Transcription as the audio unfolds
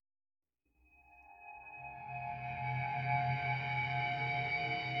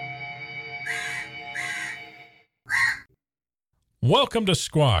Welcome to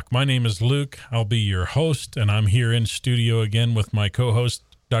Squawk. My name is Luke. I'll be your host, and I'm here in studio again with my co-host,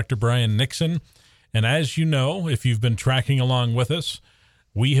 Dr. Brian Nixon. And as you know, if you've been tracking along with us,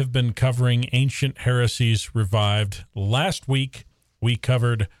 we have been covering Ancient Heresies Revived. Last week, we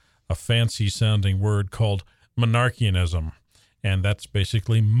covered a fancy-sounding word called monarchianism, and that's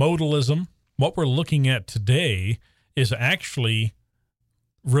basically modalism. What we're looking at today is actually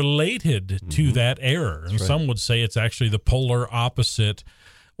related to that error. And some would say it's actually the polar opposite,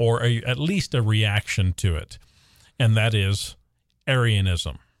 or at least a reaction to it. And that is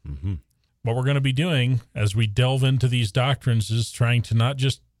Arianism. What we're going to be doing as we delve into these doctrines is trying to not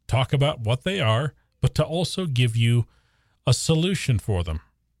just talk about what they are, but to also give you a solution for them.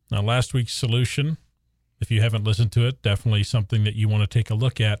 Now, last week's solution, if you haven't listened to it, definitely something that you want to take a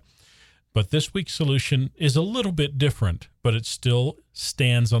look at. But this week's solution is a little bit different, but it still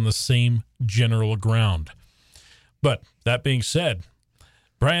stands on the same general ground. But that being said,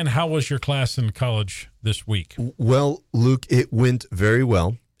 Brian, how was your class in college this week? Well, Luke, it went very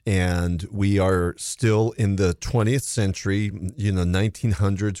well, and we are still in the 20th century,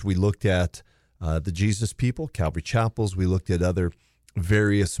 1900s. We looked at the Jesus people, Calvary Chapels. We looked at other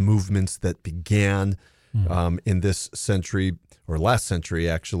various movements that began in this century, or last century,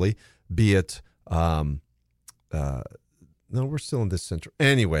 actually. Be it, no, we're still in this century.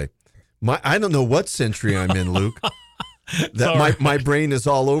 Anyway, I don't know what century I'm in, Luke. My brain is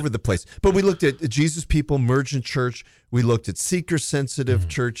all over the place. But we looked at Jesus people, emergent church. We looked at seeker-sensitive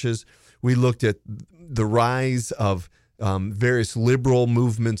churches. We looked at the rise of various liberal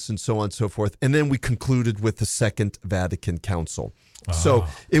movements and so on and so forth. And then we concluded with the Second Vatican Council. So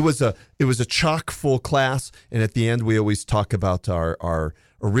it was a chock-full class, and at the end we always talk about our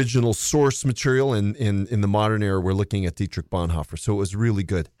original source material. In the modern era, we're looking at Dietrich Bonhoeffer. So it was really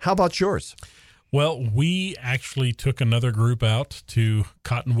good. How about yours? Well, we actually took another group out to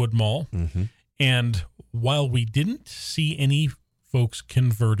Cottonwood Mall, and while we didn't see any folks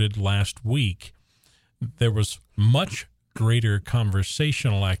converted last week, there was much greater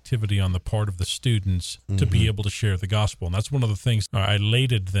conversational activity on the part of the students to be able to share the gospel. And that's one of the things I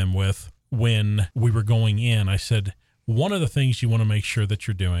elated them with when we were going in. I said, one of the things you want to make sure that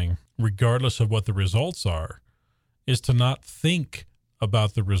you're doing, regardless of what the results are, is to not think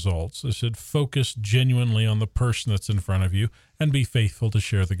about the results. I said, focus genuinely on the person that's in front of you and be faithful to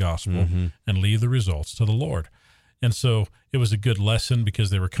share the gospel and leave the results to the Lord. And so it was a good lesson because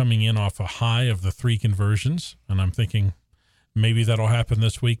they were coming in off a high of the 3 conversions. And I'm thinking, maybe that'll happen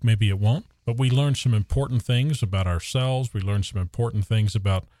this week, maybe it won't. But we learned some important things about ourselves. We learned some important things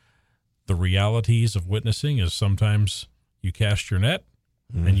about the realities of witnessing, is sometimes you cast your net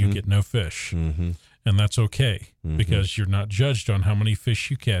and you get no fish. And that's okay because you're not judged on how many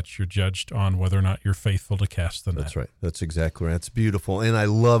fish you catch. You're judged on whether or not you're faithful to cast the net. That's right. That's exactly right. That's beautiful. And I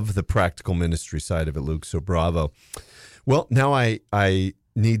love the practical ministry side of it, Luke, so bravo. Well, now I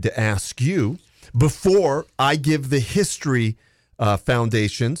need to ask you, before I give the history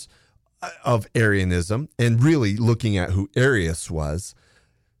foundations of Arianism and really looking at who Arius was,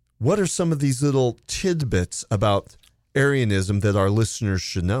 what are some of these little tidbits about Arianism that our listeners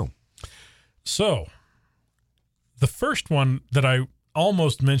should know? So, the first one that I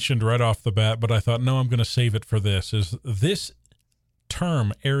almost mentioned right off the bat, but I thought, no, I'm going to save it for this, is this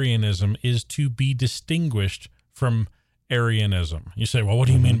term Arianism is to be distinguished from Arianism. You say, well, what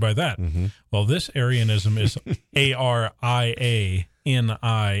do you mean by that? Well, this Arianism is Arianism.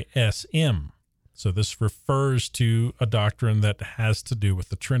 So this refers to a doctrine that has to do with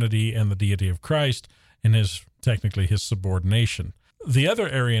the Trinity and the deity of Christ and technically his subordination. The other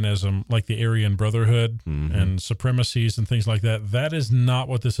Arianism, like the Arian Brotherhood and supremacies and things like that, that is not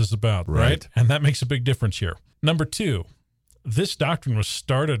what this is about, right? And that makes a big difference here. Number 2, this doctrine was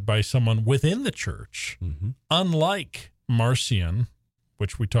started by someone within the church, unlike Marcion,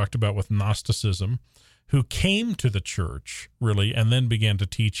 which we talked about with Gnosticism, who came to the church, really, and then began to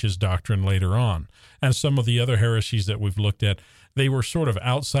teach his doctrine later on. And some of the other heresies that we've looked at, they were sort of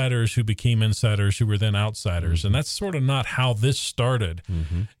outsiders who became insiders who were then outsiders. And that's sort of not how this started.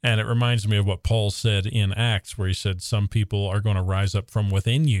 And it reminds me of what Paul said in Acts, where he said, some people are going to rise up from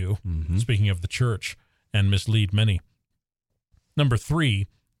within you, speaking of the church, and mislead many. Number 3,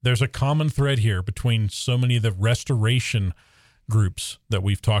 there's a common thread here between so many of the restoration groups that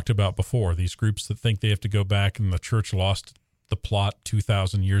we've talked about before, these groups that think they have to go back and the church lost the plot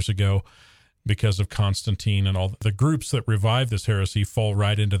 2,000 years ago because of Constantine, and all the groups that revive this heresy fall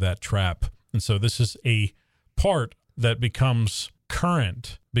right into that trap. And so this is a part that becomes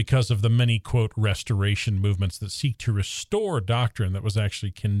current because of the many, quote, restoration movements that seek to restore doctrine that was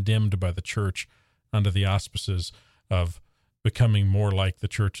actually condemned by the church under the auspices of becoming more like the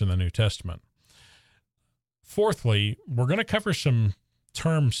church in the New Testament. Fourthly, we're going to cover some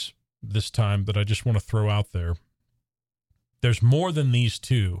terms this time that I just want to throw out there. There's more than these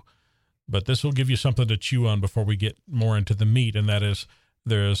two, but this will give you something to chew on before we get more into the meat, and that is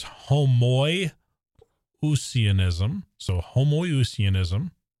there's homoousianism, so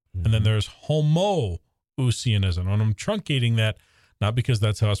homoousianism, and then there's homoousianism. And I'm truncating that, not because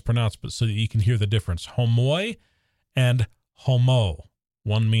that's how it's pronounced, but so that you can hear the difference. Homoi and homo.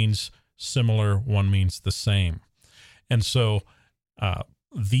 One means similar, one means the same. And so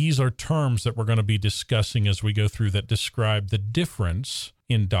these are terms that we're going to be discussing as we go through that describe the difference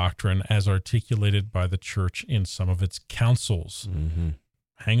in doctrine as articulated by the church in some of its councils. Mm-hmm.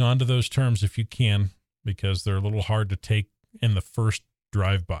 Hang on to those terms if you can, because they're a little hard to take in the first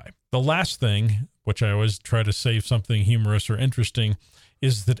drive-by. The last thing, which I always try to save something humorous or interesting,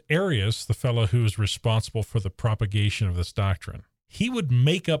 is that Arius, the fellow who was responsible for the propagation of this doctrine, he would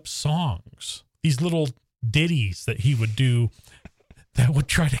make up songs, these little ditties that he would do that would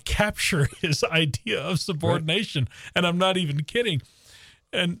try to capture his idea of subordination. Right. And I'm not even kidding.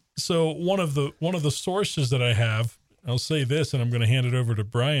 And so one of the sources that I have, I'll say this, and I'm going to hand it over to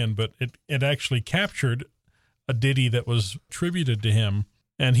Brian, but it actually captured a ditty that was attributed to him,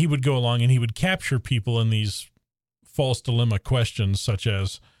 and he would go along and he would capture people in these false dilemma questions such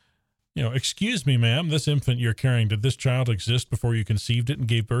as, excuse me, ma'am, this infant you're carrying, did this child exist before you conceived it and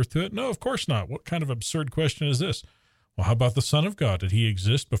gave birth to it? No, of course not. What kind of absurd question is this? Well, how about the Son of God? Did he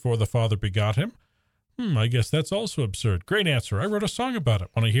exist before the Father begot him? I guess that's also absurd. Great answer. I wrote a song about it.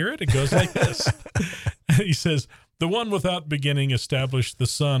 Want to hear it? It goes like this. He says, the one without beginning established the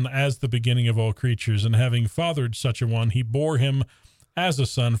Son as the beginning of all creatures, and having fathered such a one, he bore him as a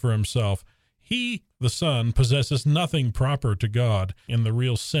son for himself. He, the Son, possesses nothing proper to God in the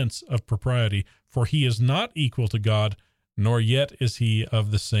real sense of propriety, for he is not equal to God, nor yet is he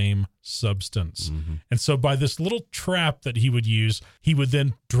of the same substance. Mm-hmm. And so by this little trap that he would use, he would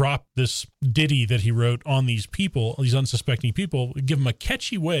then drop this ditty that he wrote on these people, these unsuspecting people, give them a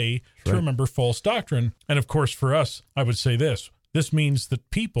catchy way to remember false doctrine. And of course, for us, I would say this. This means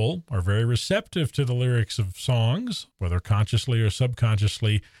that people are very receptive to the lyrics of songs, whether consciously or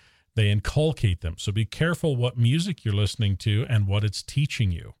subconsciously, they inculcate them. So be careful what music you're listening to and what it's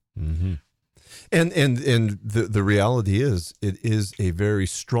teaching you. Mm-hmm. And the reality is, it is a very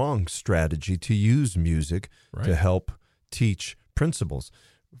strong strategy to use music to help teach principles,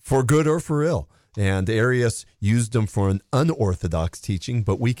 for good or for ill. And Arius used them for an unorthodox teaching,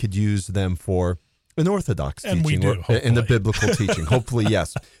 but we could use them for an orthodox and teaching, we do, in the biblical teaching. Hopefully,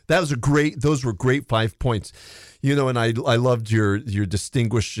 yes. Those were great 5 points. And I loved your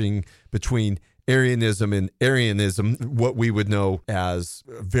distinguishing between Arianism and Arianism, what we would know as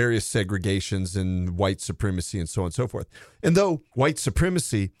various segregations and white supremacy and so on and so forth. And though white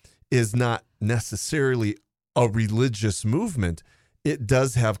supremacy is not necessarily a religious movement, it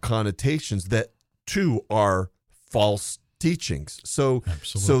does have connotations that too are false teachings. So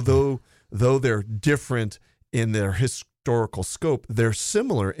though they're different in their historical scope, they're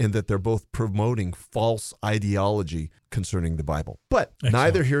similar in that they're both promoting false ideology concerning the Bible. But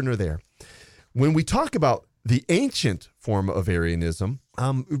neither here nor there. When we talk about the ancient form of Arianism,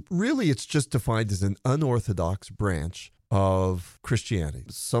 really it's just defined as an unorthodox branch of Christianity,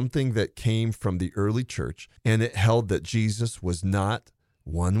 something that came from the early church, and it held that Jesus was not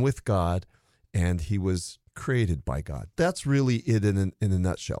one with God, and he was created by God. That's really it in a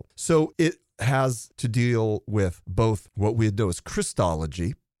nutshell. So it has to deal with both what we know as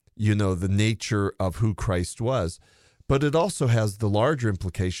Christology, the nature of who Christ was, but it also has the larger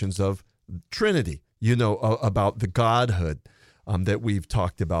implications of Trinity, about the Godhood that we've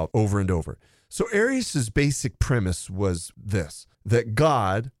talked about over and over. So Arius's basic premise was this, that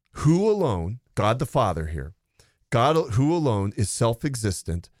God, who alone, God the Father here, God who alone is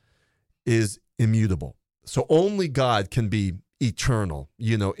self-existent, is immutable. So only God can be eternal,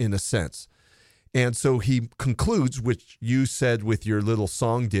 in a sense. And so he concludes, which you said with your little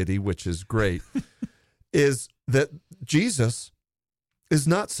song ditty, which is great, is that Jesus is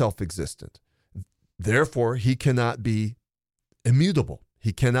not self-existent. Therefore, he cannot be immutable.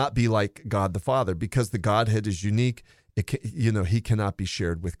 He cannot be like God the Father, because the Godhead is unique. He cannot be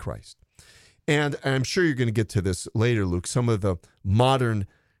shared with Christ. And I'm sure you're going to get to this later, Luke. Some of the modern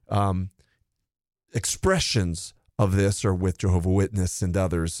expressions of this are with Jehovah's Witnesses and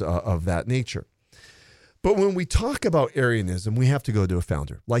others of that nature. But when we talk about Arianism, we have to go to a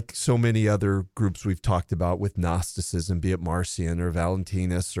founder, like so many other groups we've talked about with Gnosticism, be it Marcion or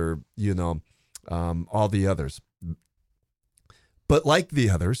Valentinus or, all the others. But like the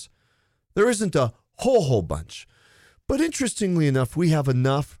others, there isn't a whole bunch. But interestingly enough, we have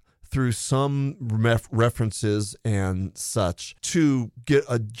enough through some references and such to get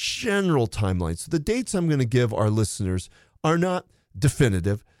a general timeline. So the dates I'm going to give our listeners are not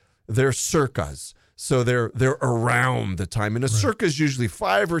definitive. They're circas. So they're around the time. And a circa is usually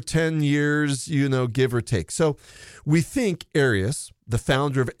 5 or 10 years, give or take. So we think Arius, the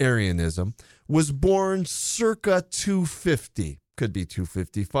founder of Arianism, was born circa 250, could be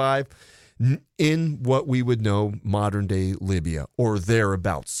 255, in what we would know modern-day Libya or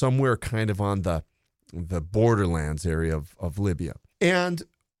thereabouts, somewhere kind of on the borderlands area of Libya. And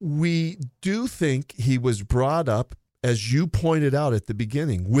we do think he was brought up, as you pointed out at the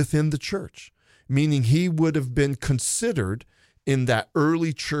beginning, within the church, meaning he would have been considered in that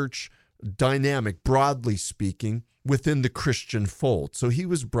early church dynamic, broadly speaking, within the Christian fold. So he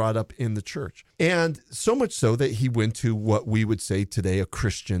was brought up in the church. And so much so that he went to what we would say today a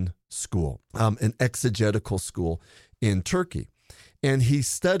Christian school, an exegetical school in Turkey. And he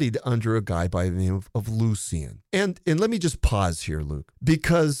studied under a guy by the name of Lucian. And let me just pause here, Luke,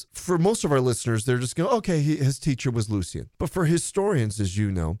 because for most of our listeners, they're just going, okay, his teacher was Lucian. But for historians, as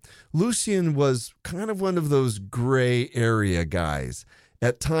you know, Lucian was kind of one of those gray area guys.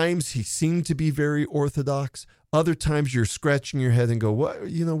 At times, he seemed to be very orthodox. Other times, you're scratching your head and go, "What?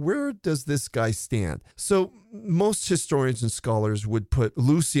 Where does this guy stand?" So most historians and scholars would put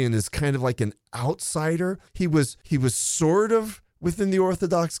Lucian as kind of like an outsider. He was sort of within the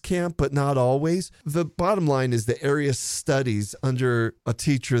Orthodox camp, but not always. The bottom line is that Arius studies under a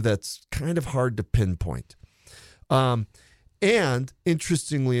teacher that's kind of hard to pinpoint. And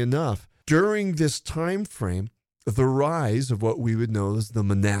interestingly enough, during this time frame, the rise of what we would know as the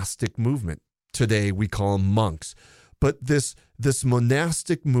monastic movement. Today we call them monks. But this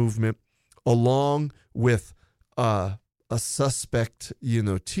monastic movement, along with a suspect,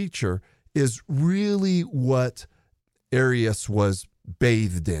 teacher, is really what Arius was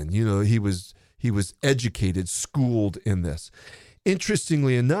bathed in. He was educated, schooled in this.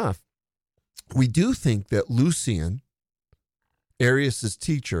 Interestingly enough, we do think that Lucian, Arius's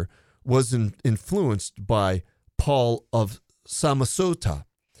teacher, was influenced by Paul of Samosata,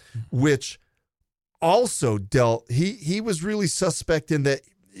 which also he was really suspect in that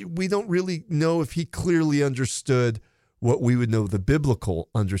we don't really know if he clearly understood what we would know the biblical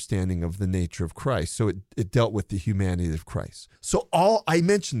understanding of the nature of Christ. So it dealt with the humanity of Christ. So I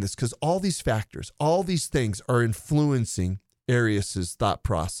mentioned this because all these factors, all these things are influencing Arius's thought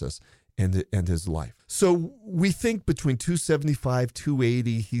process and his life. So we think between 275,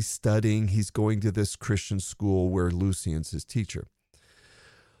 280, he's studying, he's going to this Christian school where Lucian's his teacher.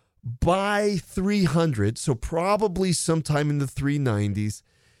 By 300, so probably sometime in the 390s,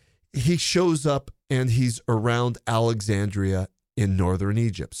 he shows up and he's around Alexandria in northern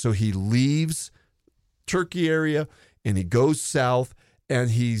Egypt. So he leaves Turkey area and he goes south and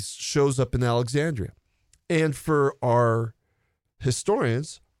he shows up in Alexandria. And for our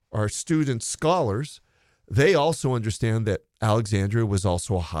historians, our student scholars, they also understand that Alexandria was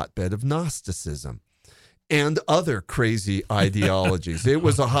also a hotbed of Gnosticism and other crazy ideologies. It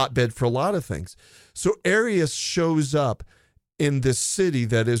was a hotbed for a lot of things. So Arius shows up in this city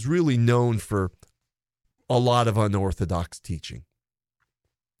that is really known for a lot of unorthodox teaching.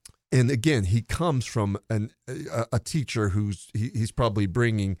 And again, he comes from a teacher he's probably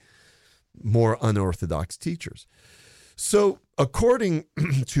bringing more unorthodox teachers. So according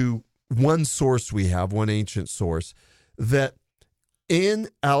to one source we have, one ancient source, that in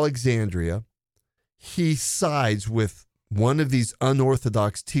Alexandria, he sides with one of these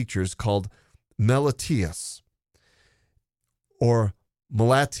unorthodox teachers called Meletius or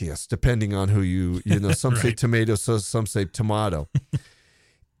Melatius, depending on who you some say tomato, so some say tomato.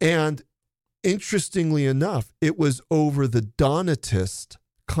 And interestingly enough, it was over the Donatist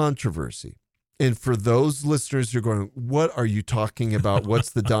controversy. And for those listeners who are going, what are you talking about?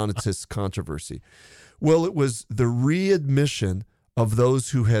 What's the Donatist controversy? Well, it was the readmission of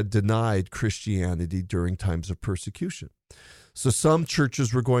those who had denied Christianity during times of persecution. So some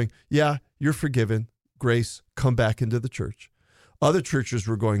churches were going, yeah, you're forgiven, grace, come back into the church. Other churches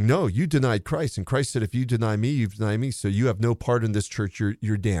were going, no, you denied Christ. And Christ said, if you deny me, you've denied me. So you have no part in this church.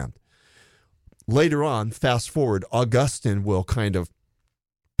 You're damned. Later on, fast forward, Augustine will kind of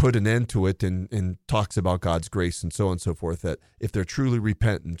put an end to it and talks about God's grace and so on and so forth, that if they're truly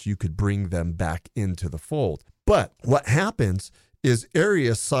repentant, you could bring them back into the fold. But what happens is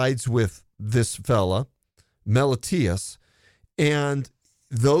Arius sides with this fella, Meletius, and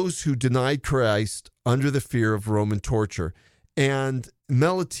those who denied Christ under the fear of Roman torture. And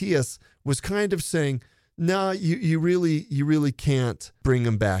Meletius was kind of saying, no, you really can't bring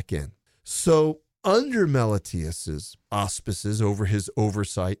them back in. So under Meletius's auspices, over his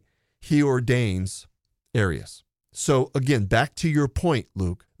oversight, he ordains Arius. So again, back to your point,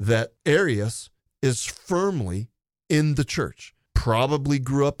 Luke, that Arius is firmly in the church. Probably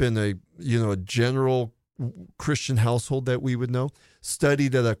grew up in a general Christian household that we would know,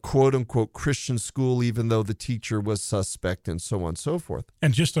 studied at a quote-unquote Christian school, even though the teacher was suspect, and so on and so forth.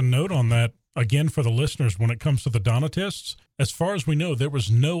 And just a note on that, again, for the listeners, when it comes to the Donatists, as far as we know, there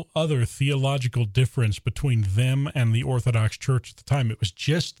was no other theological difference between them and the Orthodox Church at the time. It was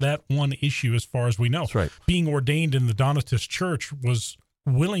just that one issue as far as we know. That's right. Being ordained in the Donatist Church was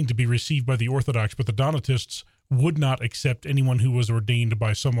willing to be received by the Orthodox, but the Donatists would not accept anyone who was ordained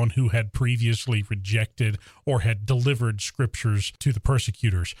by someone who had previously rejected or had delivered scriptures to the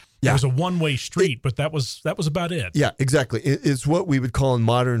persecutors. Yeah. It was a one-way street, but that was about it. Yeah, exactly. It's what we would call in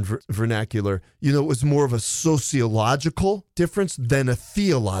modern vernacular, it was more of a sociological difference than a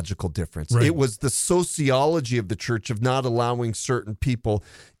theological difference. Right. It was the sociology of the church of not allowing certain people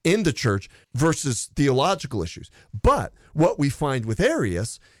in the church versus theological issues. But what we find with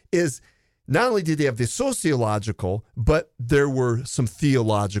Arius is not only did he have the sociological, but there were some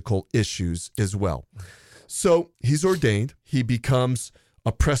theological issues as well. So he's ordained. He becomes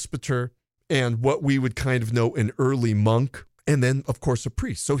a presbyter and what we would kind of know an early monk, and then, of course, a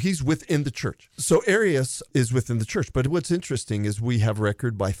priest. So he's within the church. So Arius is within the church. But what's interesting is we have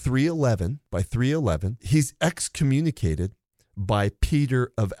record by 311, he's excommunicated by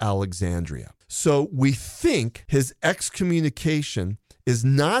Peter of Alexandria. So we think his excommunication is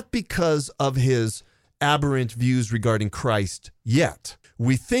not because of his aberrant views regarding Christ yet.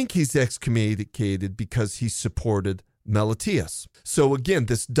 We think he's excommunicated because he supported Meletius. So again,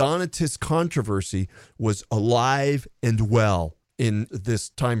 this Donatist controversy was alive and well in this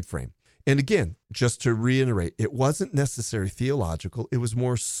time frame. And again, just to reiterate, it wasn't necessarily theological. It was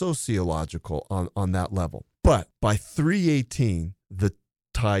more sociological on that level. But by 318, the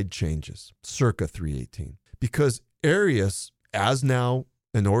tide changes, circa 318, because Arius, as now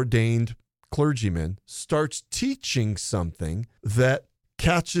an ordained clergyman, starts teaching something that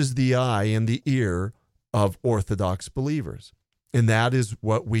catches the eye and the ear of Orthodox believers. And that is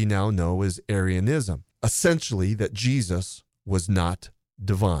what we now know as Arianism. Essentially, that Jesus was not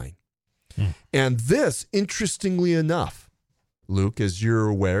divine. And this, interestingly enough, Luke, as you're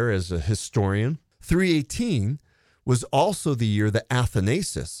aware as a historian, 318 was also the year that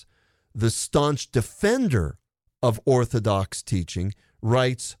Athanasius, the staunch defender of Orthodox teaching,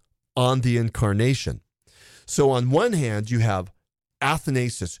 writes on the incarnation. So on one hand, you have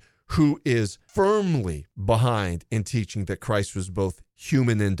Athanasius, who is firmly behind in teaching that Christ was both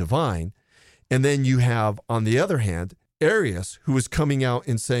human and divine. And then you have, on the other hand, Arius, who is coming out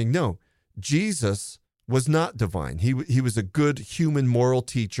and saying, no, Jesus was not divine. He was a good human moral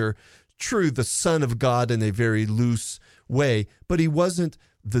teacher, true, the Son of God in a very loose way, but he wasn't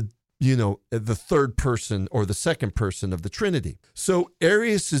the third person or the second person of the Trinity. So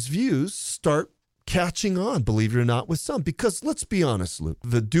Arius's views start catching on, believe it or not, with some. Because let's be honest, Luke,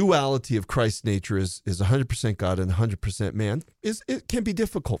 the duality of Christ's nature is 100% God and 100% man. It can be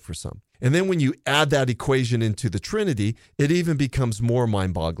difficult for some. And then when you add that equation into the Trinity, it even becomes more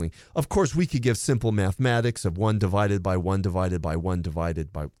mind-boggling. Of course, we could give simple mathematics of 1 divided by 1 divided by 1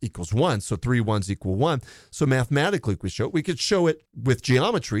 divided by equals 1. So 3 ones equal 1. So mathematically, we could show it with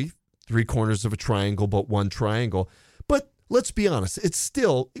geometry, 3 corners of a triangle, but 1 triangle. But let's be honest, it's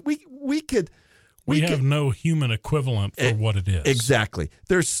still, we have no human equivalent for what it is. Exactly.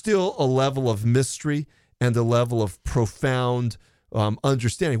 There's still a level of mystery and a level of profound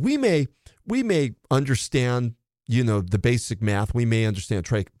understanding. We may understand, the basic math. We may understand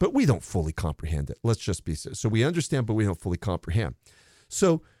trade, but we don't fully comprehend it. Let's just be so. We understand, but we don't fully comprehend.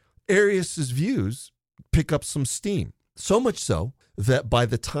 So Arius's views pick up some steam. So much so that by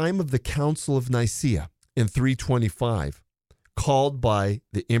the time of the Council of Nicaea in 325, called by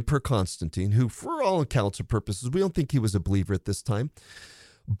the Emperor Constantine, who for all accounts and purposes, we don't think he was a believer at this time,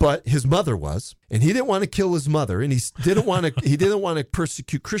 but his mother was, and he didn't want to kill his mother, and he didn't want to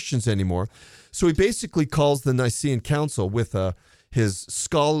persecute Christians anymore. So he basically calls the Nicene Council with his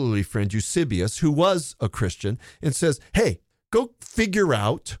scholarly friend Eusebius, who was a Christian, and says, hey, go figure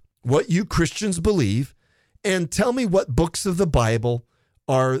out what you Christians believe and tell me what books of the Bible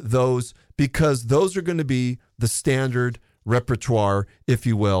are those, because those are going to be the standard repertoire, if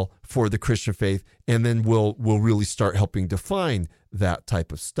you will, for the Christian faith, and then we'll really start helping define that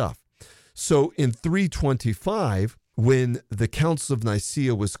type of stuff. So in 325, when the Council of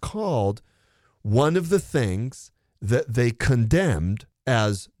Nicaea was called, one of the things that they condemned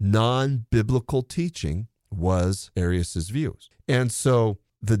as non-biblical teaching was Arius's views. And so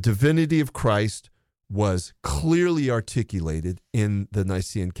the divinity of Christ was clearly articulated in the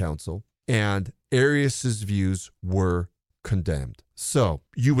Nicene Council, and Arius' views were condemned. So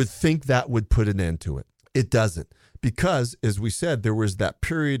you would think that would put an end to it. It doesn't, because, as we said, there was that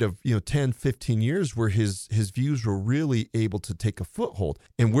period of 10, 15 years where his views were really able to take a foothold.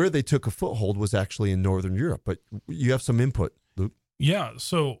 And where they took a foothold was actually in Northern Europe. But you have some input, Luke. Yeah,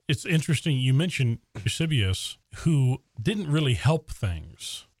 so it's interesting. You mentioned Eusebius, who didn't really help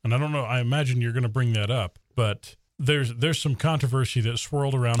things. And I don't know, I imagine you're going to bring that up, but there's some controversy that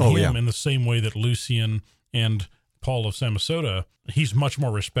swirled around him in the same way that Lucian and Paul of Samosata. He's much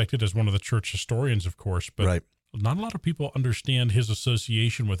more respected as one of the church historians, of course, but not a lot of people understand his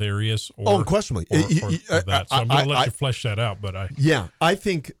association with Arius unquestionably. Or that. So I'm going to let you flesh that out. But I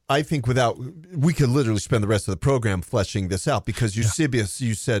think we could literally spend the rest of the program fleshing this out, because Eusebius,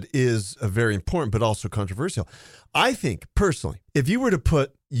 you said, is a very important but also controversial. I think personally, if you were to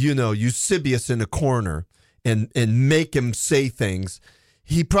put Eusebius in a corner and make him say things,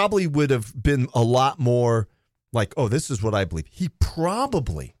 he probably would have been a lot more like, oh, this is what I believe. He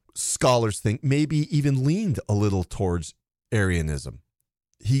probably, scholars think, maybe even leaned a little towards Arianism.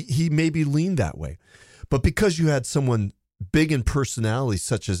 He maybe leaned that way. But because you had someone big in personality,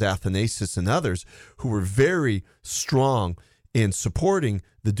 such as Athanasius and others, who were very strong in supporting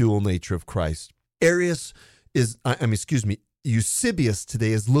the dual nature of Christ, Eusebius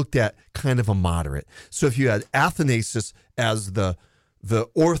today is looked at kind of a moderate. So if you had Athanasius as the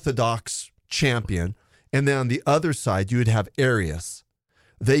orthodox champion, and then on the other side, you would have Arius.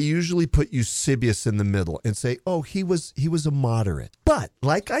 They usually put Eusebius in the middle and say, oh, he was a moderate. But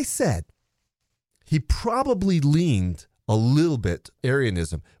like I said, he probably leaned a little bit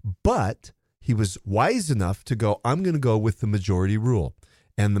Arianism, but he was wise enough to go, I'm going to go with the majority rule.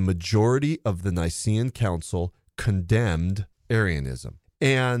 And the majority of the Nicene Council condemned Arianism.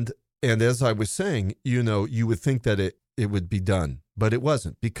 And as I was saying, you would think that it would be done. But it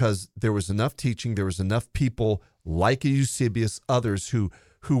wasn't, because there was enough teaching, there was enough people like Eusebius, others who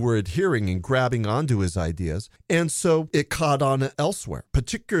were adhering and grabbing onto his ideas. And so it caught on elsewhere,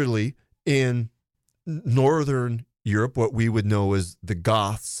 particularly in Northern Europe, what we would know as the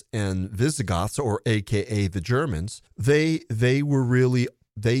Goths and Visigoths, or AKA the Germans. They were really,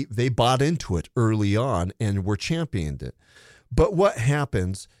 they bought into it early on and were championed it. But what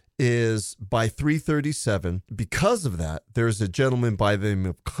happens is by 337, because of that, there's a gentleman by the name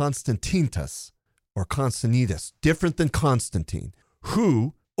of Constantinus, or Constantinius, different than Constantine,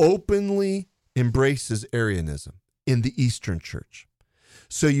 who openly embraces Arianism in the Eastern Church.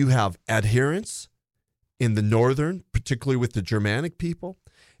 So you have adherents in the Northern, particularly with the Germanic people,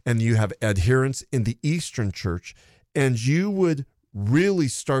 and you have adherents in the Eastern Church, and you would really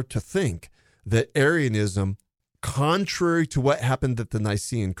start to think that Arianism, contrary to what happened at the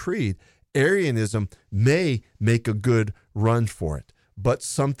Nicene Creed, Arianism may make a good run for it. But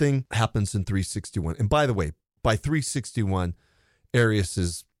something happens in 361. And by the way, by 361, Arius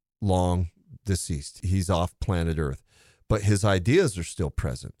is long deceased. He's off planet Earth. But his ideas are still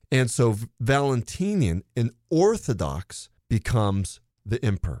present. And so Valentinian, an Orthodox, becomes the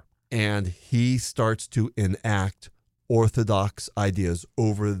emperor. And he starts to enact Orthodox ideas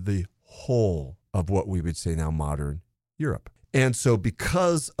over the whole of what we would say now modern Europe. And so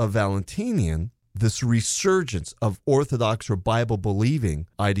because of Valentinian, this resurgence of Orthodox or Bible-believing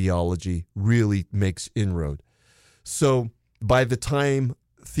ideology really makes inroad. So by the time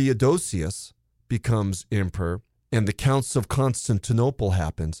Theodosius becomes emperor and the Council of Constantinople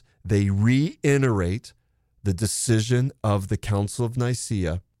happens, they reiterate the decision of the Council of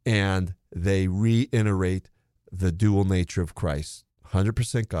Nicaea, and they reiterate the dual nature of Christ.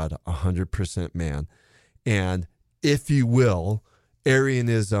 100% God, 100% man. And if you will,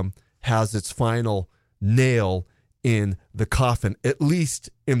 Arianism has its final nail in the coffin, at least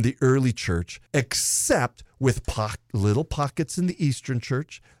in the early church, except with little pockets in the Eastern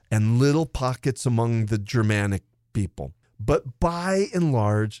Church and little pockets among the Germanic people. But by and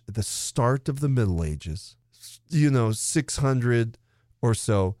large, at the start of the Middle Ages, 600 or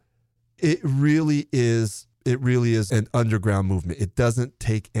so, it really is an underground movement. It doesn't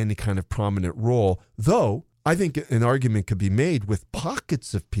take any kind of prominent role, though I think an argument could be made with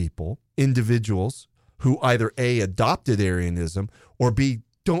pockets of people, individuals, who either A, adopted Arianism, or B,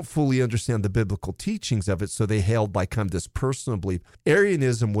 don't fully understand the biblical teachings of it, so they held by kind of this personal belief.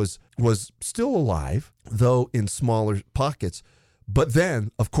 Arianism was still alive, though in smaller pockets, but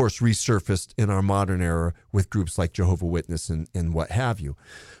then, of course, resurfaced in our modern era with groups like Jehovah Witness and what have you.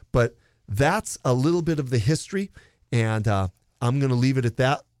 But that's a little bit of the history, and I'm going to leave it at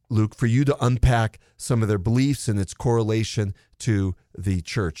that, Luke, for you to unpack some of their beliefs and its correlation to the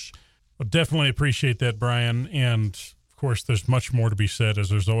church. Well, definitely appreciate that, Brian. And of course, there's much more to be said, as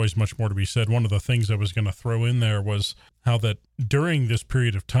there's always much more to be said. One of the things I was going to throw in there was how that during this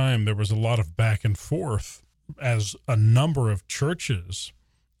period of time, there was a lot of back and forth as a number of churches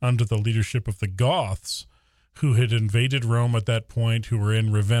under the leadership of the Goths who had invaded Rome at that point, who were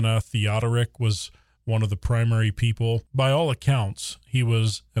in Ravenna. Theodoric was one of the primary people. By all accounts, he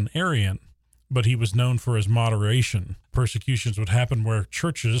was an Arian, but he was known for his moderation. Persecutions would happen where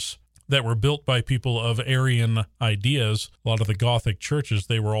churches that were built by people of Arian ideas, a lot of the Gothic churches,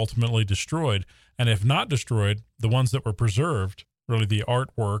 they were ultimately destroyed. And if not destroyed, the ones that were preserved, really the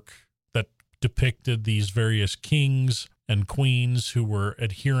artwork that depicted these various kings and queens who were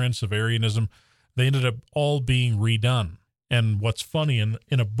adherents of Arianism, they ended up all being redone. And what's funny,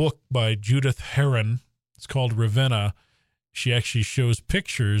 in a book by Judith Herron, it's called Ravenna, she actually shows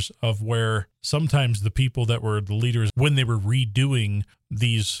pictures of where sometimes the people that were the leaders, when they were redoing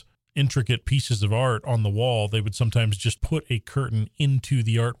these intricate pieces of art on the wall, they would sometimes just put a curtain into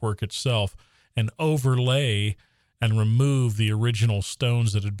the artwork itself and overlay and remove the original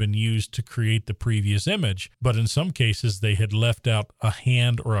stones that had been used to create the previous image. But in some cases, they had left out a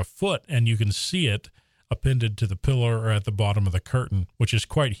hand or a foot, and you can see it appended to the pillar or at the bottom of the curtain, which is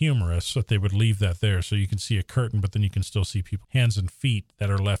quite humorous that they would leave that there. So you can see a curtain, but then you can still see people's hands and feet that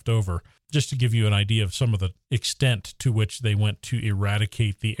are left over, just to give you an idea of some of the extent to which they went to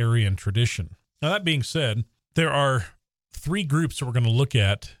eradicate the Arian tradition. Now, that being said, there are three groups that we're going to look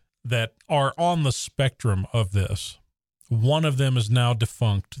at that are on the spectrum of this. One of them is now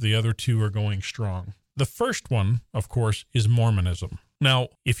defunct. The other two are going strong. The first one, of course, is Mormonism. Now,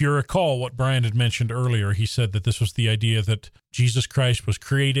 if you recall what Brian had mentioned earlier, he said that this was the idea that Jesus Christ was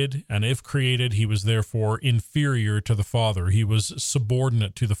created, and if created, he was therefore inferior to the Father. He was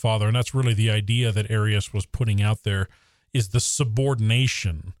subordinate to the Father, and that's really the idea that Arius was putting out there, is the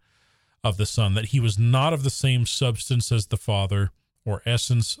subordination of the Son, that he was not of the same substance as the Father or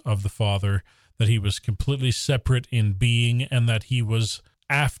essence of the Father, that he was completely separate in being, and that he was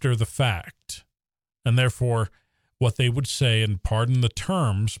after the fact. And therefore, what they would say, and pardon the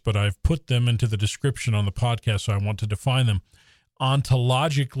terms, but I've put them into the description on the podcast, so I want to define them,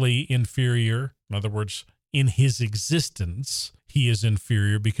 ontologically inferior. In other words, in his existence, he is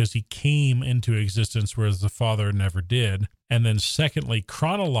inferior because he came into existence, whereas the Father never did. And then secondly,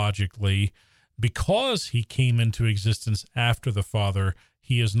 chronologically, because he came into existence after the Father,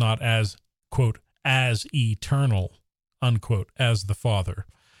 he is not as, quote, as eternal, unquote, as the Father,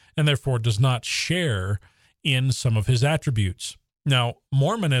 and therefore does not share in some of his attributes. Now,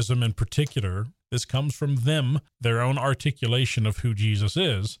 Mormonism in particular, this comes from them, their own articulation of who Jesus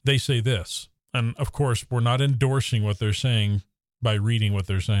is. They say this, and of course, we're not endorsing what they're saying by reading what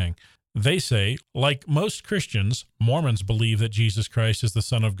they're saying. They say, like most Christians, Mormons believe that Jesus Christ is the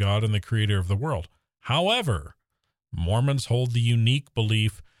Son of God and the creator of the world. However, Mormons hold the unique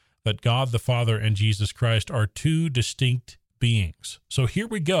belief that God the Father and Jesus Christ are two distinct beings. So here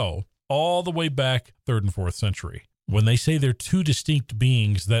we go, all the way back 3rd and 4th century. When they say they're two distinct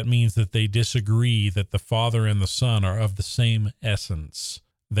beings, that means that they disagree that the Father and the Son are of the same essence.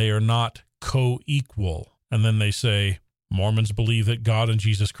 They are not co-equal. And then they say, Mormons believe that God and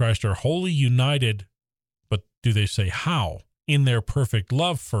Jesus Christ are wholly united, but do they say how? In their perfect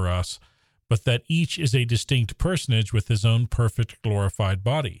love for us, but that each is a distinct personage with his own perfect glorified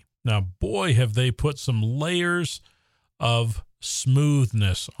body. Now, boy, have they put some layers of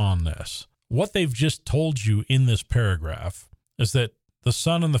smoothness on this. What they've just told you in this paragraph is that the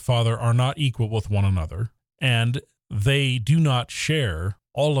Son and the Father are not equal with one another, and they do not share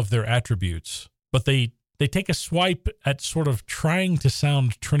all of their attributes, but they take a swipe at sort of trying to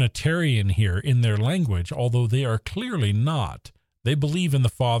sound Trinitarian here in their language, although they are clearly not. They believe in the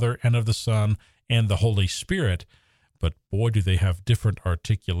Father and of the Son and the Holy Spirit, but boy, do they have different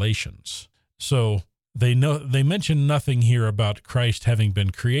articulations. So they mention nothing here about Christ having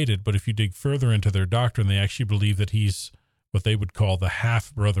been created, but if you dig further into their doctrine, they actually believe that he's what they would call the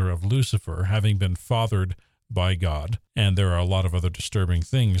half-brother of Lucifer, having been fathered by God, and there are a lot of other disturbing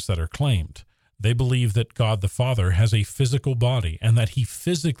things that are claimed. They believe that God the Father has a physical body and that he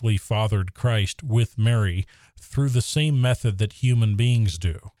physically fathered Christ with Mary through the same method that human beings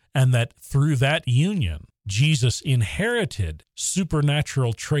do, and that through that union, Jesus inherited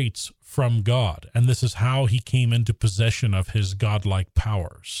supernatural traits from God, and this is how he came into possession of his godlike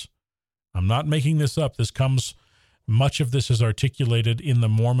powers. I'm not making this up. Much of this is articulated in the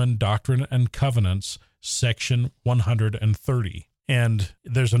Mormon Doctrine and Covenants, section 130. And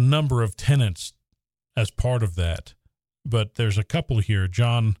there's a number of tenets as part of that, but there's a couple here.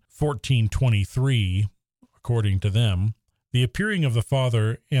 John 14:23, according to them, The appearing of the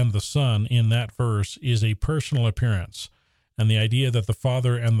Father and the Son in that verse is a personal appearance, and the idea that the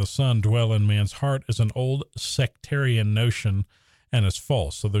Father and the Son dwell in man's heart is an old sectarian notion and is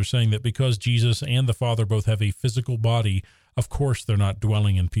false. So they're saying that because Jesus and the Father both have a physical body, of course they're not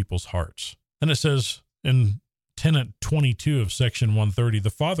dwelling in people's hearts. And it says in Tenet 22 of section 130, the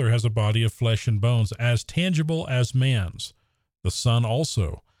Father has a body of flesh and bones as tangible as man's, the Son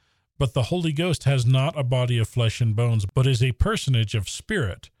also. But the Holy Ghost has not a body of flesh and bones, but is a personage of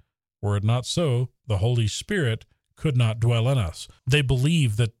spirit. Were it not so, the Holy Spirit could not dwell in us. They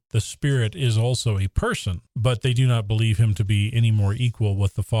believe that the Spirit is also a person, but they do not believe him to be any more equal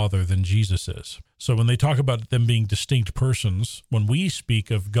with the Father than Jesus is. So when they talk about them being distinct persons, when we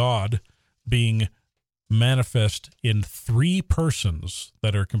speak of God being manifest in three persons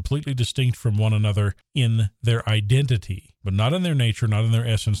that are completely distinct from one another in their identity, but not in their nature, not in their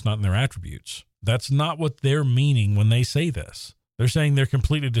essence, not in their attributes. That's not what they're meaning when they say this. They're saying they're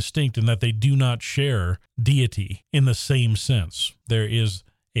completely distinct in that they do not share deity in the same sense. There is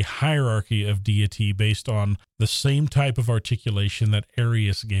a hierarchy of deity based on the same type of articulation that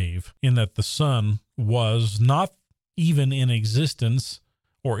Arius gave, in that the Son was not even in existence,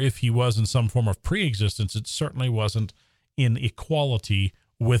 or if he was in some form of pre-existence, it certainly wasn't in equality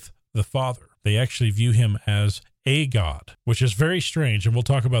with the Father. They actually view him as a God, which is very strange, and we'll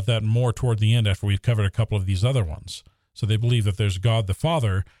talk about that more toward the end after we've covered a couple of these other ones. So they believe that there's God the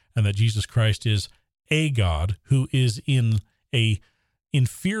Father, and that Jesus Christ is a God who is in a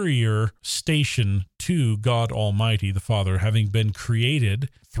inferior station to God Almighty, the Father, having been created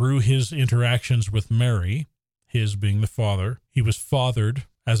through his interactions with Mary, his being the Father. He was fathered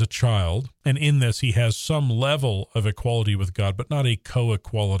as a child, and in this he has some level of equality with God, but not a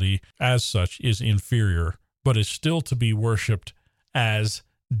co-equality as such, is inferior, but is still to be worshipped as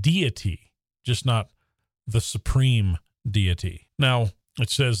deity, just not the supreme deity. Now, it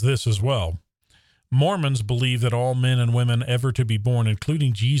says this as well. Mormons believe that all men and women ever to be born,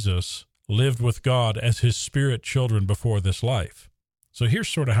 including Jesus, lived with God as his spirit children before this life. So here's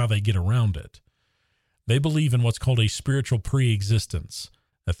sort of how they get around it. They believe in what's called a spiritual pre-existence,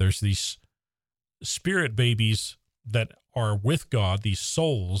 that there's these spirit babies that are with God, these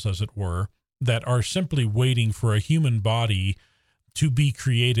souls, as it were, that are simply waiting for a human body to be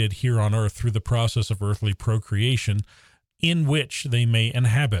created here on earth through the process of earthly procreation, in which they may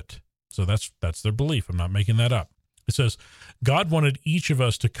inhabit. So that's their belief. I'm not making that up. It says, God wanted each of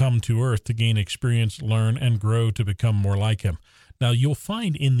us to come to earth to gain experience, learn, and grow to become more like him. Now, you'll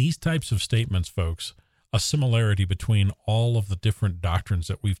find in these types of statements, folks, a similarity between all of the different doctrines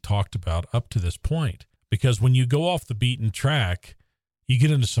that we've talked about up to this point. Because when you go off the beaten track, you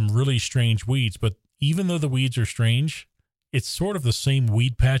get into some really strange weeds. But even though the weeds are strange, it's sort of the same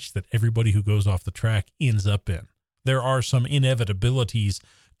weed patch that everybody who goes off the track ends up in. There are some inevitabilities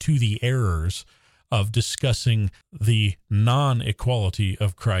to the errors of discussing the non-equality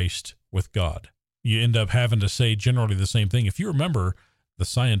of Christ with God. You end up having to say generally the same thing. If you remember the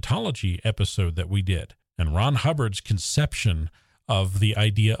Scientology episode that we did, and Ron Hubbard's conception of the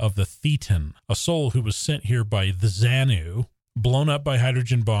idea of the Thetan, a soul who was sent here by the Xanu, blown up by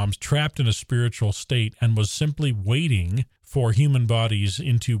hydrogen bombs, trapped in a spiritual state, and was simply waiting for human bodies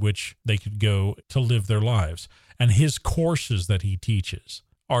into which they could go to live their lives. And his courses that he teaches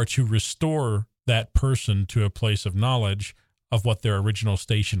are to restore that person to a place of knowledge of what their original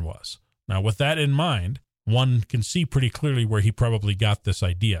station was. Now, with that in mind, one can see pretty clearly where he probably got this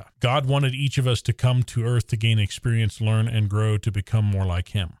idea. God wanted each of us to come to earth to gain experience, learn, and grow to become more like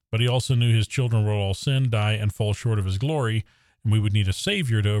him. But he also knew his children will all sin, die, and fall short of his glory, and we would need a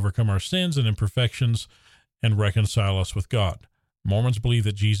Savior to overcome our sins and imperfections and reconcile us with God. Mormons believe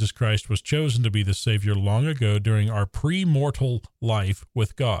that Jesus Christ was chosen to be the Savior long ago during our pre-mortal life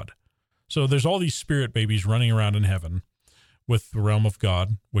with God. So there's all these spirit babies running around in heaven with the realm of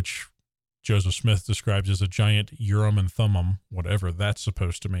God, which Joseph Smith describes as a giant Urim and Thummim, whatever that's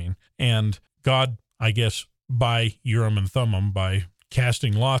supposed to mean. And God, I guess, by Urim and Thummim, by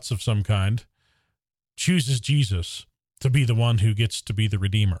casting lots of some kind, chooses Jesus to be the one who gets to be the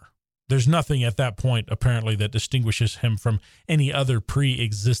Redeemer. There's nothing at that point, apparently, that distinguishes him from any other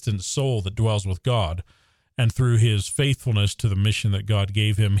pre-existent soul that dwells with God. And through his faithfulness to the mission that God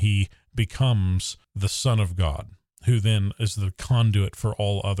gave him, he becomes the Son of God, who then is the conduit for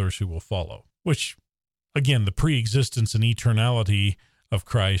all others who will follow. Which, again, the pre-existence and eternality of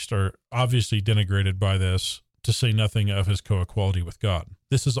Christ are obviously denigrated by this, to say nothing of his co-equality with God.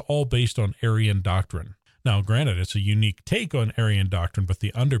 This is all based on Arian doctrine. Now, granted, it's a unique take on Arian doctrine, but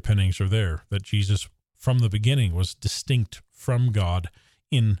the underpinnings are there, that Jesus from the beginning was distinct from God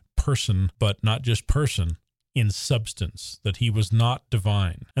in person, but not just person, in substance, that he was not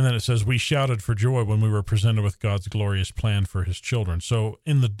divine. And then it says, we shouted for joy when we were presented with God's glorious plan for his children. So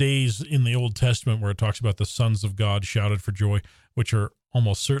in the days in the Old Testament where it talks about the sons of God shouted for joy, which are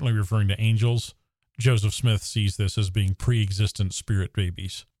almost certainly referring to angels, Joseph Smith sees this as being pre-existent spirit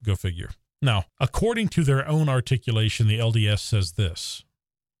babies. Go figure. Now, according to their own articulation, the LDS says this,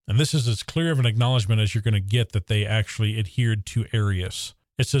 and this is as clear of an acknowledgement as you're going to get that they actually adhered to Arius.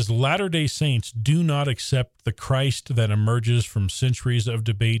 It says, Latter-day Saints do not accept the Christ that emerges from centuries of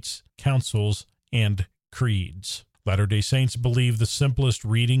debates, councils, and creeds. Latter-day Saints believe the simplest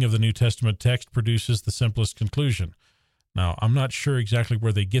reading of the New Testament text produces the simplest conclusion. Now, I'm not sure exactly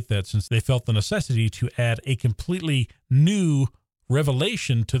where they get that, since they felt the necessity to add a completely new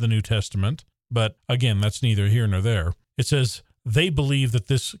revelation to the New Testament. But again, that's neither here nor there. It says they believe that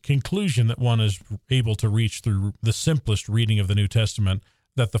this conclusion that one is able to reach through the simplest reading of the New Testament,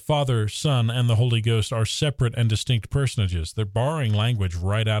 that the Father, Son, and the Holy Ghost are separate and distinct personages. They're borrowing language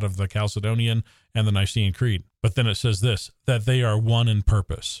right out of the Chalcedonian and the Nicene Creed. But then it says this, that they are one in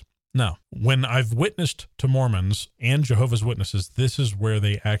purpose. Now, when I've witnessed to Mormons and Jehovah's Witnesses, this is where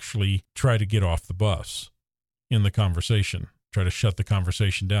they actually try to get off the bus in the conversation, try to shut the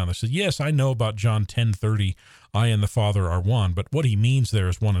conversation down. They say, yes, I know about John 10:30, I and the Father are one, but what he means there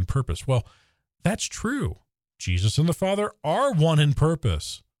is one in purpose. Well, that's true. Jesus and the Father are one in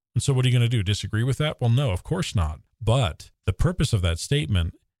purpose. And so what are you going to do? Disagree with that? Well, no, of course not. But the purpose of that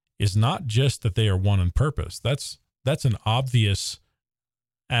statement is not just that they are one in purpose. That's an obvious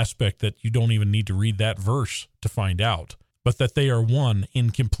aspect that you don't even need to read that verse to find out, but that they are one in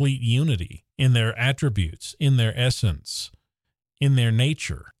complete unity in their attributes, in their essence, in their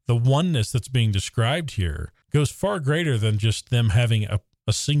nature. The oneness that's being described here goes far greater than just them having a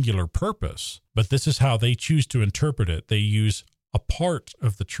singular purpose, but this is how they choose to interpret it. They use a part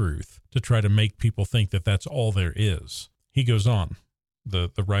of the truth to try to make people think that that's all there is. He goes on,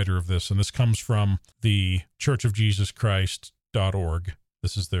 the writer of this, and this comes from the churchofjesuschrist.org.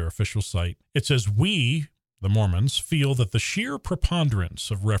 This is their official site. It says, we, the Mormons, feel that the sheer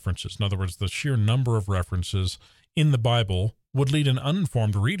preponderance of references, in other words, the sheer number of references in the Bible, would lead an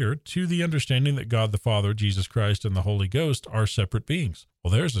uninformed reader to the understanding that God the Father, Jesus Christ, and the Holy Ghost are separate beings.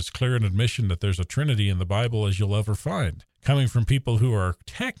 Well, there's as clear an admission that there's a Trinity in the Bible as you'll ever find, coming from people who are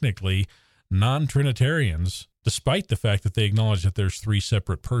technically non-Trinitarians, despite the fact that they acknowledge that there's three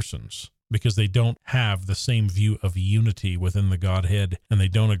separate persons, because they don't have the same view of unity within the Godhead, and they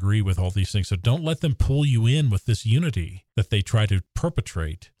don't agree with all these things. So don't let them pull you in with this unity that they try to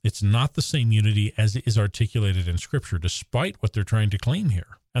perpetrate. It's not the same unity as is articulated in Scripture, despite what they're trying to claim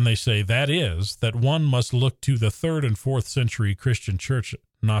here. And they say that is that one must look to the 3rd and 4th century Christian church,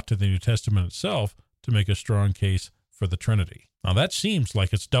 not to the New Testament itself, to make a strong case for the Trinity. Now that seems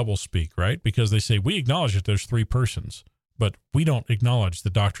like it's doublespeak, right? Because they say we acknowledge that there's three persons, but we don't acknowledge the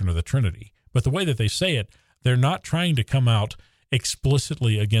doctrine of the Trinity. But the way that they say it, they're not trying to come out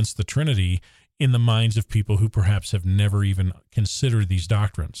explicitly against the Trinity in the minds of people who perhaps have never even considered these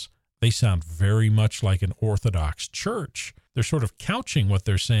doctrines. They sound very much like an Orthodox church. They're sort of couching what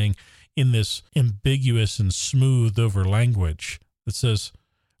they're saying in this ambiguous and smoothed over language that says,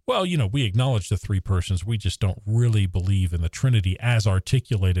 well, we acknowledge the three persons. We just don't really believe in the Trinity as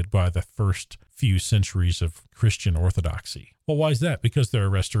articulated by the first few centuries of Christian orthodoxy. Well, why is that? Because they're a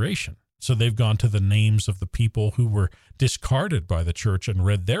restoration. So they've gone to the names of the people who were discarded by the church and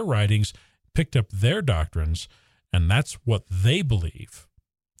read their writings, picked up their doctrines, and that's what they believe,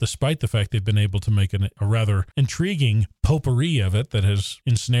 despite the fact they've been able to make a rather intriguing potpourri of it that has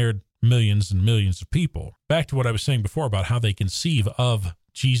ensnared millions and millions of people. Back to what I was saying before about how they conceive of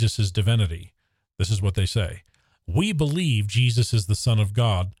Jesus' divinity. This is what they say. We believe Jesus is the Son of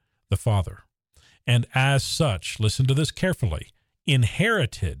God, the Father, and as such, listen to this carefully,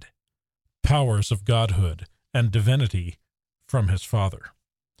 inherited powers of godhood and divinity from his Father,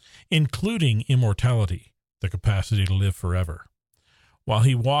 including immortality, the capacity to live forever. While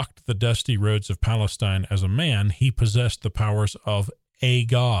he walked the dusty roads of Palestine as a man, he possessed the powers of a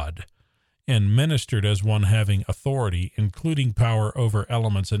God and ministered as one having authority, including power over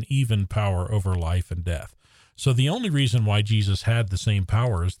elements and even power over life and death. So the only reason why Jesus had the same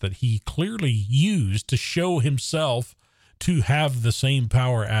powers that he clearly used to show himself to have the same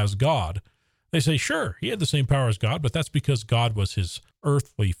power as God, they say, sure, he had the same power as God, but that's because God was his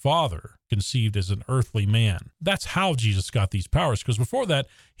earthly father, conceived as an earthly man. That's how Jesus got these powers, because before that,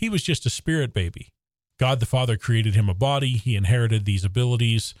 he was just a spirit baby. God the Father created him a body, he inherited these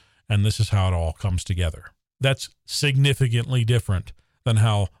abilities, and this is how it all comes together. That's significantly different than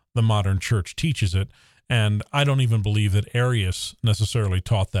how the modern church teaches it, And I don't even believe that Arius necessarily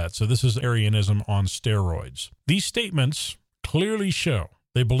taught that. So this is Arianism on steroids. These statements clearly show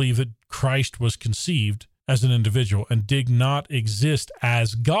they believe that Christ was conceived as an individual and did not exist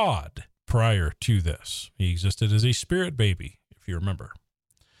as God prior to this. He existed as a spirit baby, if you remember.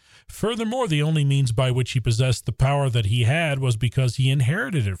 Furthermore, the only means by which he possessed the power that he had was because he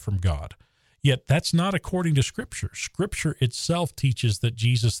inherited it from God. Yet that's not according to Scripture. Scripture itself teaches that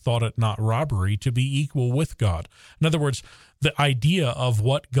Jesus thought it not robbery to be equal with God. In other words, the idea of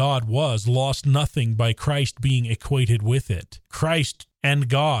what God was lost nothing by Christ being equated with it. Christ and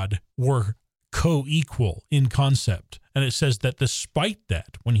God were co-equal in concept. And it says that despite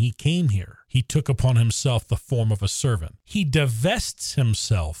that, when he came here, he took upon himself the form of a servant. He divests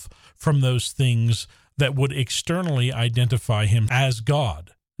himself from those things that would externally identify him as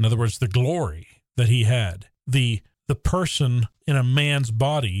God. In other words, the glory that he had, the person in a man's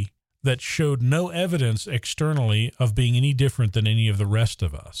body that showed no evidence externally of being any different than any of the rest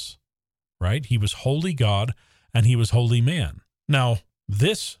of us, right? He was wholly God and he was wholly man. Now,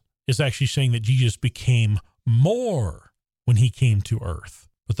 this is actually saying that Jesus became more when he came to earth.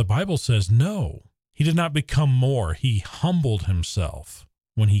 But the Bible says no, he did not become more. He humbled himself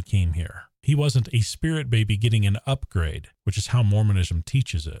when he came here. He wasn't a spirit baby getting an upgrade, which is how Mormonism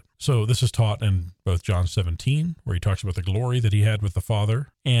teaches it. So this is taught in both John 17, where he talks about the glory that he had with the Father,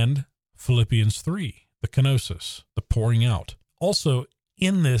 and Philippians 3, the kenosis, the pouring out. Also,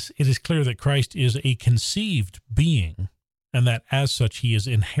 in this, it is clear that Christ is a conceived being, and that as such, he is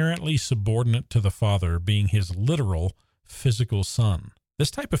inherently subordinate to the Father, being his literal physical son.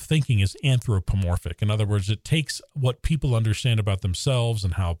 This type of thinking is anthropomorphic. In other words, it takes what people understand about themselves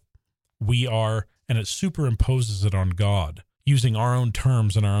and how we are, and it superimposes it on God using our own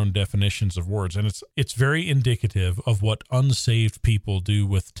terms and our own definitions of words. And it's very indicative of what unsaved people do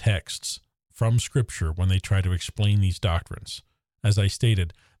with texts from Scripture when they try to explain these doctrines. As I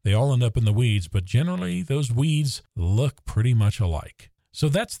stated, they all end up in the weeds, but generally those weeds look pretty much alike. So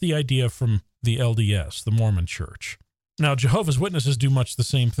that's the idea from the LDS, the Mormon Church. Now, Jehovah's Witnesses do much the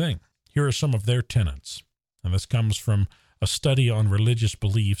same thing. Here are some of their tenets. And this comes from a study on religious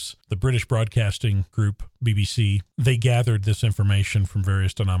beliefs. The British Broadcasting Group, BBC, they gathered this information from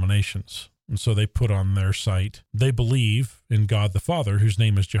various denominations. And so they put on their site, they believe in God the Father, whose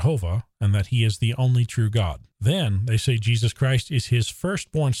name is Jehovah, and that he is the only true God. Then they say Jesus Christ is his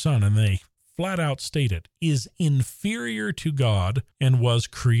firstborn son, and they flat out state it, is inferior to God and was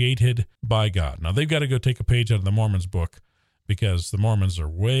created by God. Now they've got to go take a page out of the Mormons' book, because the Mormons are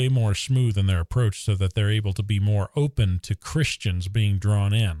way more smooth in their approach so that they're able to be more open to Christians being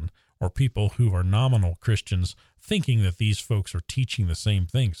drawn in, or people who are nominal Christians thinking that these folks are teaching the same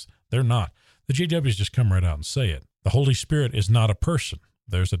things. They're not. The JWs just come right out and say it. The Holy Spirit is not a person.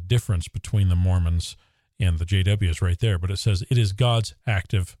 There's a difference between the Mormons and the JWs right there, but it says it is God's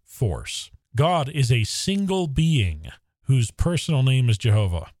active force. God is a single being whose personal name is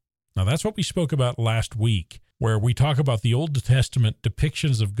Jehovah. Now that's what we spoke about last week, where we talk about the Old Testament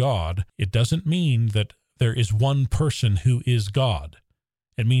depictions of God. It doesn't mean that there is one person who is God.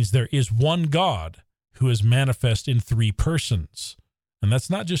 It means there is one God who is manifest in three persons. And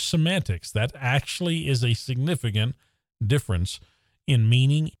that's not just semantics. That actually is a significant difference in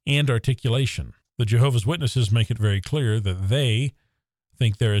meaning and articulation. The Jehovah's Witnesses make it very clear that they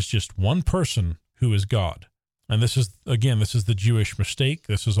think there is just one person who is God. And this is the Jewish mistake.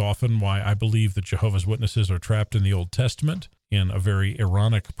 This is often why I believe that Jehovah's Witnesses are trapped in the Old Testament in a very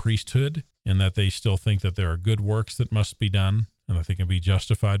Aaronic priesthood, in that they still think that there are good works that must be done and that they can be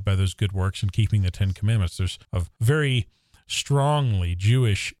justified by those good works in keeping the Ten Commandments. There's a very strongly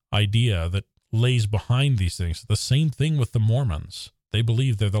Jewish idea that lays behind these things. The same thing with the Mormons. They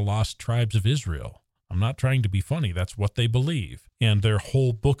believe they're the lost tribes of Israel. I'm not trying to be funny. That's what they believe. And their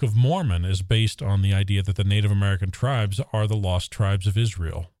whole Book of Mormon is based on the idea that the Native American tribes are the lost tribes of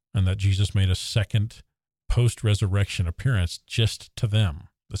Israel, and that Jesus made a second post-resurrection appearance just to them.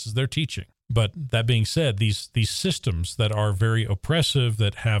 This is their teaching. But that being said, these systems that are very oppressive,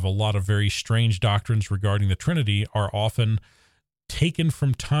 that have a lot of very strange doctrines regarding the Trinity, are often taken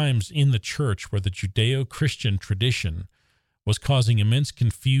from times in the church where the Judeo-Christian tradition was causing immense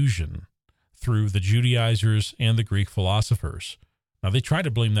confusion through the Judaizers and the Greek philosophers. Now, they try to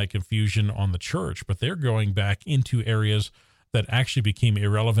blame that confusion on the church, but they're going back into areas that actually became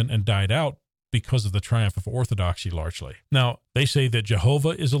irrelevant and died out because of the triumph of orthodoxy largely. Now, they say that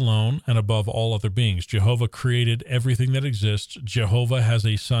Jehovah is alone and above all other beings. Jehovah created everything that exists. Jehovah has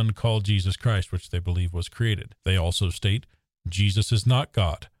a son called Jesus Christ, which they believe was created. They also state Jesus is not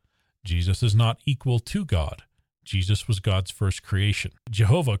God. Jesus is not equal to God. Jesus was God's first creation.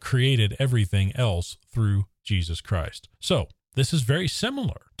 Jehovah created everything else through Jesus Christ. So this is very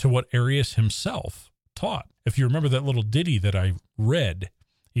similar to what Arius himself taught. If you remember that little ditty that I read,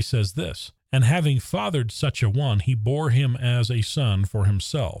 he says this, "And having fathered such a one, he bore him as a son for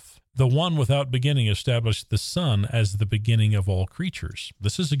himself. The one without beginning established the Son as the beginning of all creatures."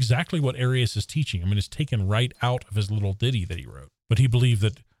 This is exactly what Arius is teaching. I mean, it's taken right out of his little ditty that he wrote. But he believed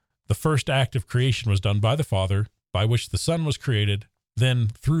that the first act of creation was done by the Father, by which the Son was created. Then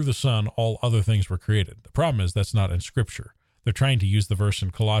through the Son, all other things were created. The problem is that's not in Scripture. They're trying to use the verse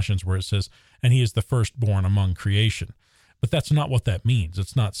in Colossians where it says, "And he is the firstborn among creation." But that's not what that means.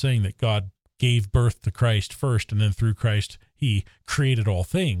 It's not saying that God gave birth to Christ first, and then through Christ he created all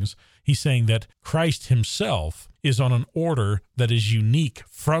things. He's saying that Christ himself is on an order that is unique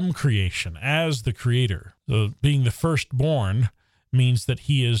from creation as the creator. So being the firstborn means that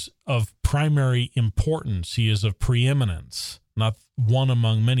he is of primary importance. He is of preeminence, not one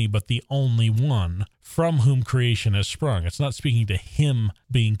among many, but the only one from whom creation has sprung. It's not speaking to him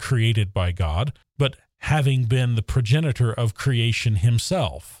being created by God, but having been the progenitor of creation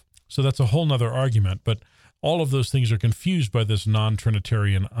himself. So that's a whole nother argument, but all of those things are confused by this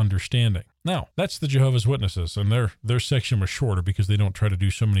non-Trinitarian understanding. Now, that's the Jehovah's Witnesses, and their section was shorter because they don't try to do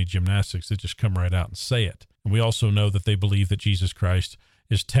so many gymnastics. They just come right out and say it. And we also know that they believe that Jesus Christ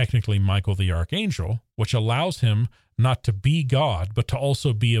is technically Michael the Archangel, which allows him not to be God, but to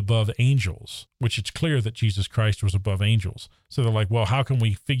also be above angels, which it's clear that Jesus Christ was above angels. So they're like, well, how can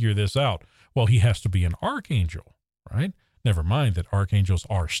we figure this out? Well, he has to be an archangel, right? Never mind that archangels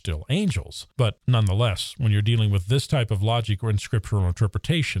are still angels. But nonetheless, when you're dealing with this type of logic or in scriptural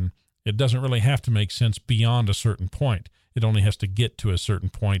interpretation, it doesn't really have to make sense beyond a certain point. It only has to get to a certain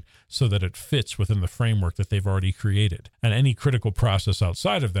point so that it fits within the framework that they've already created. And any critical process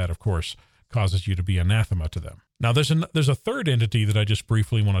outside of that, of course, causes you to be anathema to them. Now, there's a third entity that I just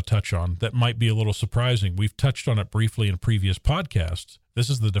briefly want to touch on that might be a little surprising. We've touched on it briefly in previous podcasts. This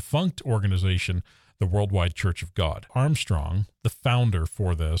is the defunct organization, the Worldwide Church of God. Armstrong, the founder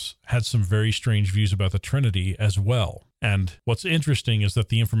for this, had some very strange views about the Trinity as well. And what's interesting is that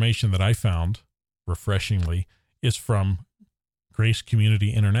the information that I found, refreshingly, is from Grace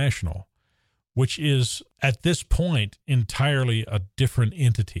Community International, which is, at this point, entirely a different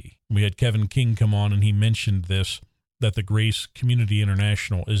entity. We had Kevin King come on, and he mentioned this, that the Grace Community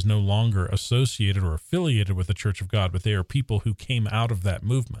International is no longer associated or affiliated with the Church of God, but they are people who came out of that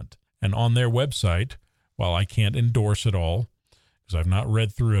movement. And on their website, while I can't endorse it all, because I've not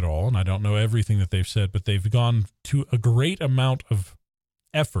read through it all, and I don't know everything that they've said, but they've gone to a great amount of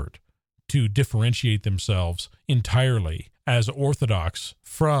effort to differentiate themselves entirely as orthodox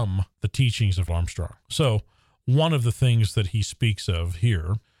from the teachings of Armstrong. So one of the things that he speaks of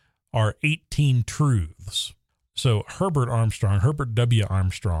here are 18 truths. So Herbert W.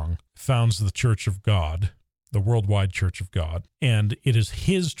 Armstrong, founds the Church of God, the Worldwide Church of God, and it is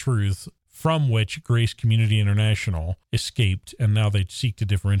his truth from which Grace Community International escaped, and now they seek to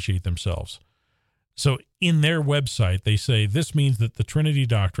differentiate themselves. So in their website, they say, this means that the Trinity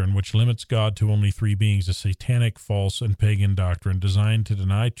doctrine, which limits God to only three beings, is satanic, false, and pagan doctrine designed to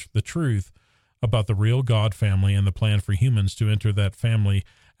deny the truth about the real God family and the plan for humans to enter that family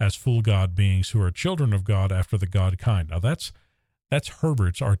as full God beings who are children of God after the God kind. Now that's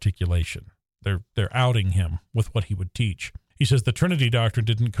Herbert's articulation. They're outing him with what he would teach. He says the Trinity doctrine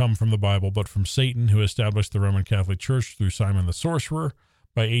didn't come from the Bible, but from Satan, who established the Roman Catholic Church through Simon the Sorcerer.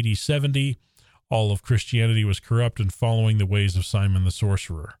 By AD 70, all of Christianity was corrupt and following the ways of Simon the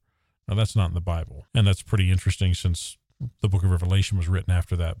Sorcerer. Now, that's not in the Bible, and that's pretty interesting since the book of Revelation was written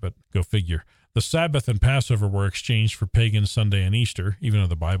after that, but go figure. The Sabbath and Passover were exchanged for pagan Sunday and Easter, even though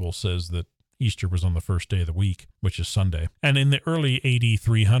the Bible says that Easter was on the first day of the week, which is Sunday. And in the early AD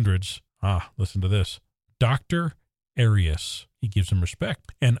 300s, listen to this, Dr. Arius, he gives him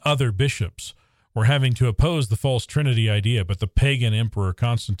respect, and other bishops were having to oppose the false Trinity idea, but the pagan Emperor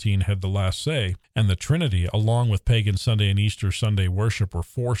Constantine had the last say, and the Trinity, along with pagan Sunday and Easter Sunday worship, were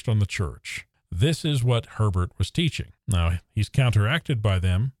forced on the church. This is what Herbert was teaching. Now, he's counteracted by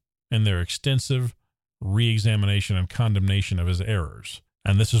them in their extensive re-examination and condemnation of his errors.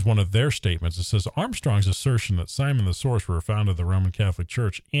 And this is one of their statements. It says, Armstrong's assertion that Simon the Sorcerer founded the Roman Catholic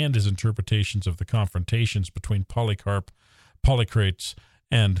Church and his interpretations of the confrontations between Polycarp, Polycrates,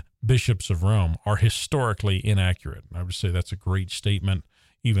 and bishops of Rome are historically inaccurate. And I would say that's a great statement,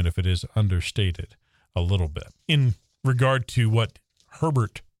 even if it is understated a little bit. In regard to what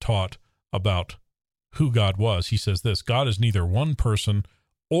Herbert taught about who God was, he says this, God is neither one person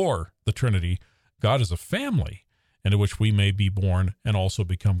or the Trinity. God is a family, into which we may be born and also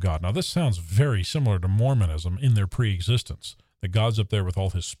become God. Now, this sounds very similar to Mormonism in their pre-existence, that God's up there with all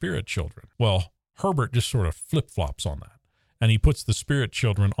his spirit children. Well, Herbert just sort of flip-flops on that, and he puts the spirit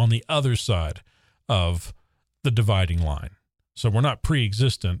children on the other side of the dividing line. So we're not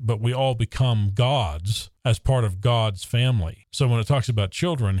pre-existent, but we all become gods as part of God's family. So when it talks about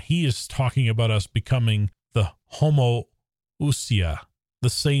children, he is talking about us becoming the homoousia, the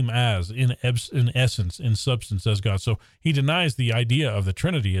same as, in essence, in substance as God. So he denies the idea of the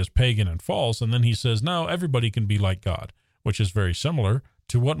Trinity as pagan and false, and then he says, no, everybody can be like God, which is very similar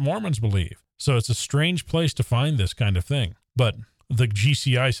to what Mormons believe. So it's a strange place to find this kind of thing. But the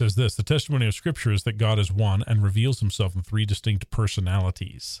GCI says this: the testimony of Scripture is that God is one and reveals himself in three distinct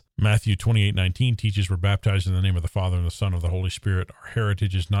personalities. Matthew 28:19 teaches we're baptized in the name of the Father and the Son and the Holy Spirit. Our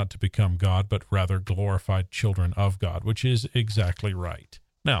heritage is not to become God, but rather glorified children of God, which is exactly right.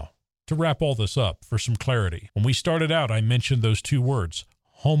 Now, to wrap all this up for some clarity, when we started out, I mentioned those two words,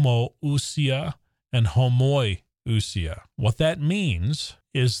 homoousia and homoiousia. What that means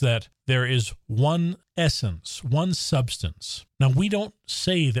is that there is one essence, one substance. Now, we don't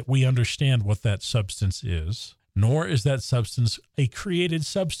say that we understand what that substance is, nor is that substance a created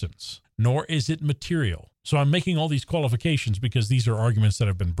substance, nor is it material. So I'm making all these qualifications because these are arguments that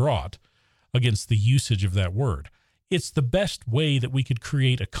have been brought against the usage of that word. It's the best way that we could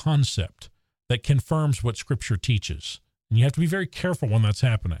create a concept that confirms what Scripture teaches. And you have to be very careful when that's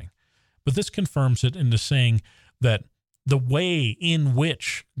happening. But this confirms it into saying that the way in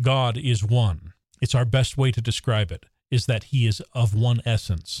which God is one, it's our best way to describe it, is that he is of one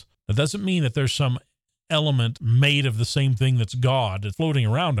essence. That doesn't mean that there's some element made of the same thing that's God that's floating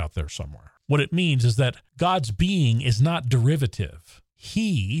around out there somewhere. What it means is that God's being is not derivative.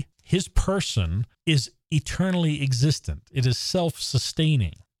 His person, is eternally existent. It is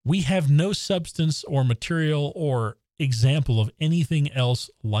self-sustaining. We have no substance or material or example of anything else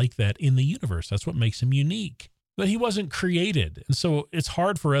like that in the universe. That's what makes him unique. But he wasn't created. And so it's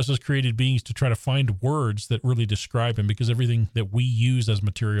hard for us as created beings to try to find words that really describe him, because everything that we use as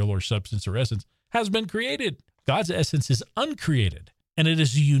material or substance or essence has been created. God's essence is uncreated, and it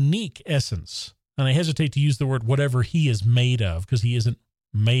is a unique essence. And I hesitate to use the word whatever he is made of, because he isn't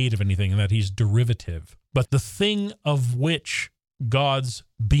made of anything, and that he's derivative. But the thing of which God's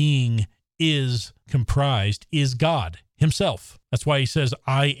being is comprised is God himself. That's why he says,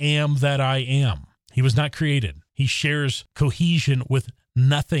 I am that I am. He was not created. He shares cohesion with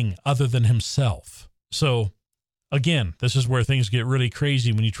nothing other than himself. So, again, this is where things get really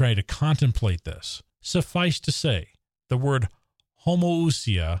crazy when you try to contemplate this. Suffice to say, the word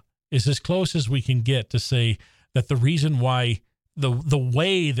homoousia is as close as we can get to say that the reason why the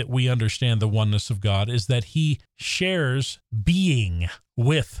way that we understand the oneness of God is that he shares being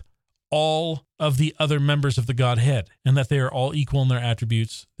with all of the other members of the Godhead, and that they are all equal in their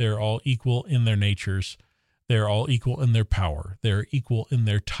attributes, they're all equal in their natures, they're all equal in their power, they're equal in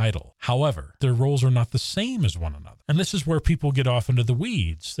their title. However, their roles are not the same as one another. And this is where people get off into the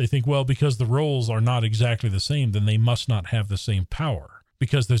weeds. They think, well, because the roles are not exactly the same, then they must not have the same power.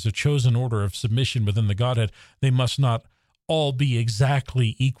 Because there's a chosen order of submission within the Godhead, they must not all be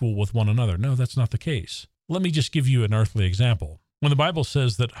exactly equal with one another. No, that's not the case. Let me just give you an earthly example. When the Bible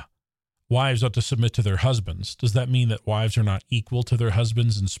says that wives ought to submit to their husbands, does that mean that wives are not equal to their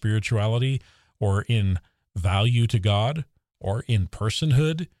husbands in spirituality or in value to God or in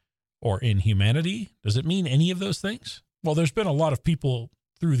personhood or in humanity? Does it mean any of those things? Well, there's been a lot of people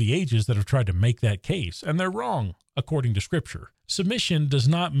through the ages that have tried to make that case, and they're wrong according to Scripture. Submission does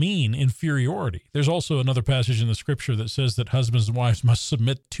not mean inferiority. There's also another passage in the Scripture that says that husbands and wives must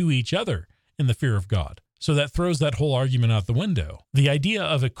submit to each other in the fear of God. So that throws that whole argument out the window. The idea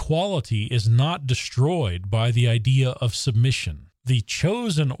of equality is not destroyed by the idea of submission. The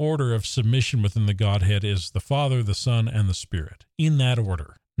chosen order of submission within the Godhead is the Father, the Son, and the Spirit, in that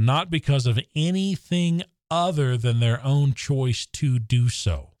order, not because of anything other than their own choice to do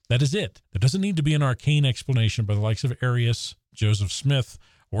so. That is it. There doesn't need to be an arcane explanation by the likes of Arius, Joseph Smith,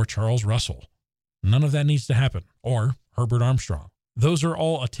 or Charles Russell. None of that needs to happen, or Herbert Armstrong. Those are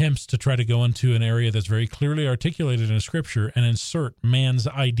all attempts to try to go into an area that's very clearly articulated in Scripture and insert man's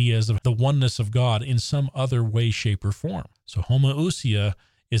ideas of the oneness of God in some other way, shape, or form. So homoousia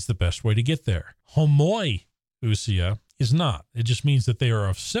is the best way to get there. Homoiousia is not. It just means that they are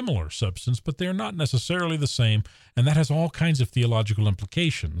of similar substance, but they are not necessarily the same, and that has all kinds of theological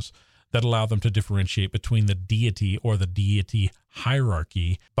implications that allow them to differentiate between the deity or the deity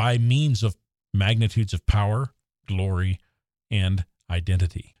hierarchy by means of magnitudes of power, glory, and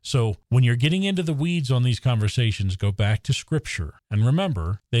identity. So when you're getting into the weeds on these conversations, go back to Scripture. And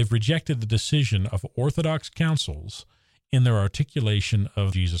remember, they've rejected the decision of Orthodox councils in their articulation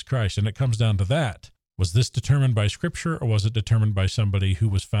of Jesus Christ. And it comes down to that. Was this determined by Scripture, or was it determined by somebody who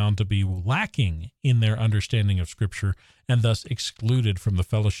was found to be lacking in their understanding of Scripture and thus excluded from the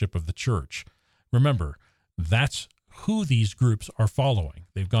fellowship of the church? Remember, that's who these groups are following.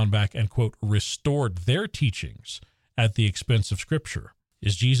 They've gone back and, quote, restored their teachings at the expense of Scripture.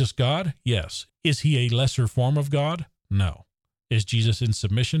 Is Jesus God? Yes. Is he a lesser form of God? No. Is Jesus in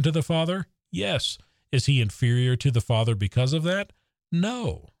submission to the Father? Yes. Is he inferior to the Father because of that?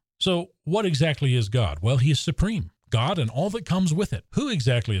 No. So what exactly is God? Well, he is supreme, God and all that comes with it. Who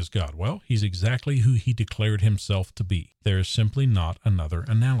exactly is God? Well, he's exactly who he declared himself to be. There is simply not another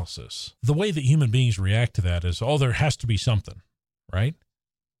analysis. The way that human beings react to that is, oh, there has to be something, right?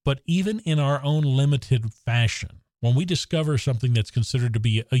 But even in our own limited fashion, when we discover something that's considered to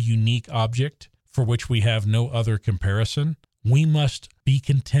be a unique object for which we have no other comparison, we must be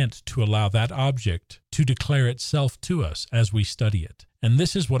content to allow that object to declare itself to us as we study it. And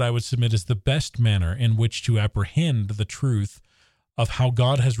this is what I would submit is the best manner in which to apprehend the truth of how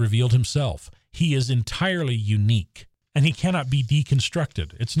God has revealed himself. He is entirely unique, and he cannot be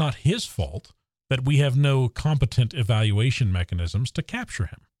deconstructed. It's not his fault that we have no competent evaluation mechanisms to capture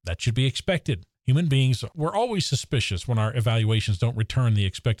him. That should be expected. Human beings, we're always suspicious when our evaluations don't return the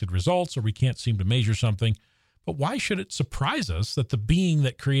expected results or we can't seem to measure something. But why should it surprise us that the being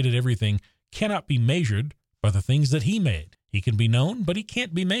that created everything cannot be measured by the things that he made? He can be known, but he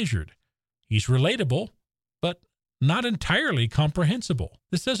can't be measured. He's relatable, but not entirely comprehensible.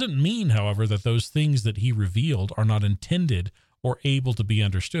 This doesn't mean, however, that those things that he revealed are not intended or able to be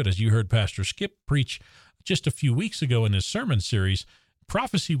understood. As you heard Pastor Skip preach just a few weeks ago in his sermon series,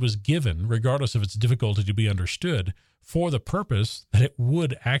 prophecy was given, regardless of its difficulty to be understood, for the purpose that it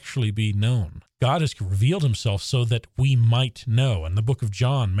would actually be known. God has revealed himself so that we might know, and the book of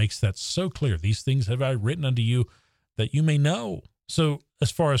John makes that so clear. These things have I written unto you that you may know. So as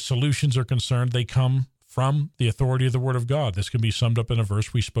far as solutions are concerned, they come from the authority of the Word of God. This can be summed up in a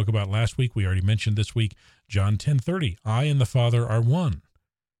verse we spoke about last week. We already mentioned this week, John 10:30, I and the Father are one.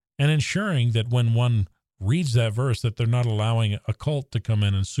 And ensuring that when one reads that verse that they're not allowing a cult to come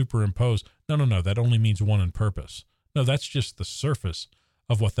in and superimpose. No, that only means one in purpose. No, that's just the surface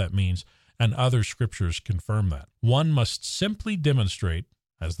of what that means, and other scriptures confirm that. One must simply demonstrate,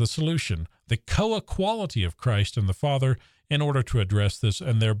 as the solution, the co-equality of Christ and the Father in order to address this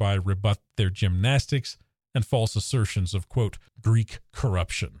and thereby rebut their gymnastics and false assertions of, quote, Greek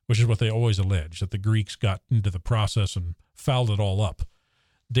corruption, which is what they always allege, that the Greeks got into the process and fouled it all up.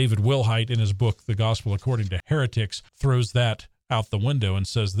 David Wilhite, in his book, The Gospel According to Heretics, throws that out the window and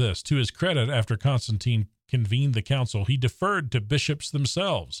says this, to his credit, after Constantine convened the council, he deferred to bishops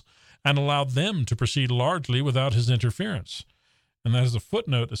themselves and allowed them to proceed largely without his interference. And that is a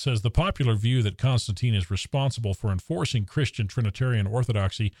footnote that says the popular view that Constantine is responsible for enforcing Christian Trinitarian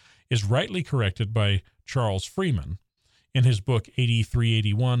orthodoxy is rightly corrected by Charles Freeman in his book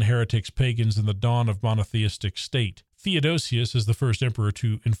 8381, Heretics, Pagans, and the Dawn of Monotheistic State. Theodosius is the first emperor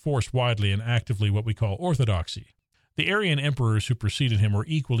to enforce widely and actively what we call orthodoxy. The Arian emperors who preceded him were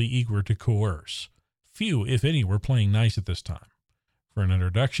equally eager to coerce. Few, if any, were playing nice at this time. For an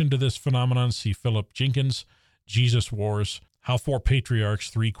introduction to this phenomenon, see Philip Jenkins, Jesus Wars, How 4 Patriarchs,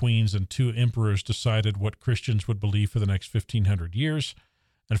 3 Queens, and 2 Emperors Decided What Christians Would Believe for the Next 1,500 Years.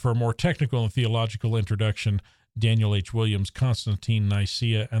 And for a more technical and theological introduction, Daniel H. Williams, Constantine,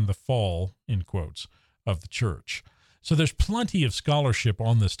 Nicaea, and the Fall, in quotes, of the Church. So there's plenty of scholarship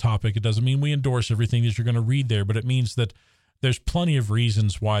on this topic. It doesn't mean we endorse everything that you're going to read there, but it means that there's plenty of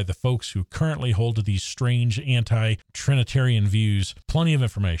reasons why the folks who currently hold to these strange anti-Trinitarian views, plenty of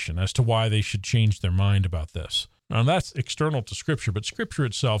information as to why they should change their mind about this. Now, that's external to Scripture, but Scripture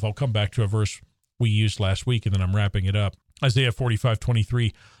itself, I'll come back to a verse we used last week, and then I'm wrapping it up. Isaiah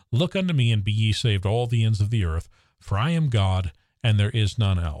 45:23, look unto me and be ye saved, all the ends of the earth, for I am God, and there is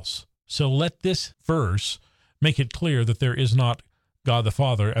none else. So let this verse make it clear that there is not God the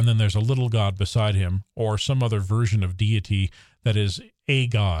Father, and then there's a little God beside him, or some other version of deity that is a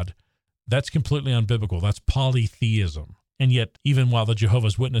God. That's completely unbiblical. That's polytheism. And yet, even while the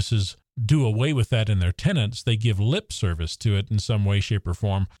Jehovah's Witnesses do away with that in their tenets, they give lip service to it in some way, shape, or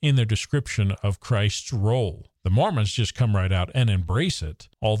form in their description of Christ's role. The Mormons just come right out and embrace it,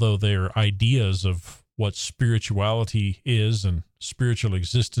 although their ideas of what spirituality is and spiritual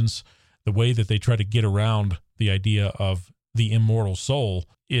existence, the way that they try to get around the idea of the immortal soul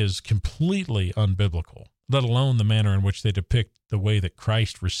is completely unbiblical, let alone the manner in which they depict the way that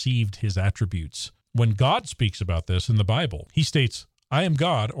Christ received his attributes. When God speaks about this in the Bible, he states, I am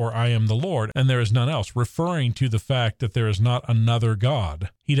God, or I am the Lord, and there is none else, referring to the fact that there is not another God.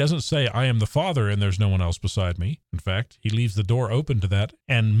 He doesn't say, I am the Father, and there's no one else beside me. In fact, he leaves the door open to that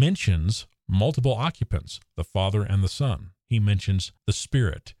and mentions multiple occupants, the Father and the Son. He mentions the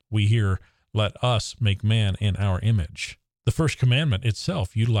Spirit. We hear, let us make man in our image. The first commandment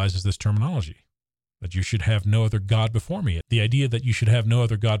itself utilizes this terminology, that you should have no other God before me. The idea that you should have no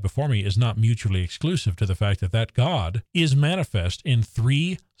other God before me is not mutually exclusive to the fact that that God is manifest in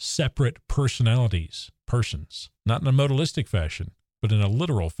three separate persons, not in a modalistic fashion, but in a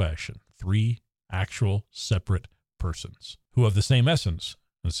literal fashion. Three actual separate persons who have the same essence,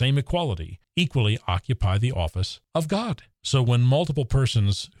 the same equality, equally occupy the office of God. So when multiple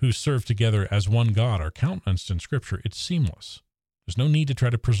persons who serve together as one God are countenanced in Scripture, it's seamless. There's no need to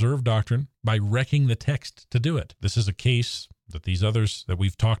try to preserve doctrine by wrecking the text to do it. This is a case that these others that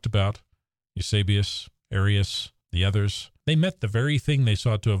we've talked about, Eusebius, Arius, the others, they met the very thing they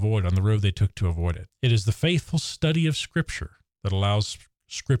sought to avoid on the road they took to avoid it. It is the faithful study of Scripture that allows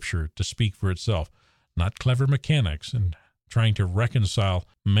Scripture to speak for itself, not clever mechanics and trying to reconcile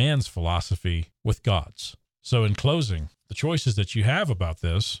man's philosophy with God's. So in closing, the choices that you have about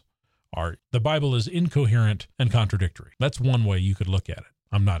this are the Bible is incoherent and contradictory. That's one way you could look at it.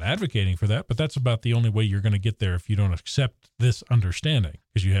 I'm not advocating for that, but that's about the only way you're going to get there if you don't accept this understanding.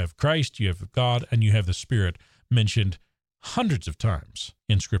 Because you have Christ, you have God, and you have the Spirit mentioned hundreds of times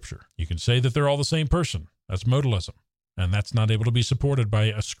in Scripture. You can say that they're all the same person. That's modalism. And that's not able to be supported by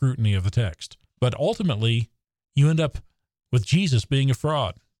a scrutiny of the text. But ultimately, you end up with Jesus being a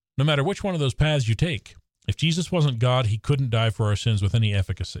fraud, no matter which one of those paths you take. If Jesus wasn't God, he couldn't die for our sins with any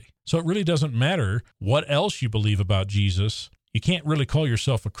efficacy. So it really doesn't matter what else you believe about Jesus. You can't really call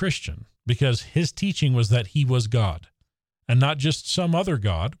yourself a Christian because his teaching was that he was God and not just some other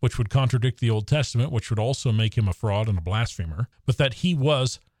God, which would contradict the Old Testament, which would also make him a fraud and a blasphemer, but that he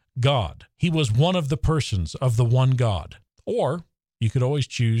was God. He was one of the persons of the one God. Or you could always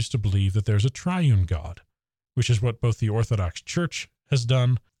choose to believe that there's a triune God, which is what both the Orthodox Church has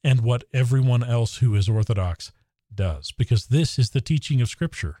done and what everyone else who is Orthodox does, because this is the teaching of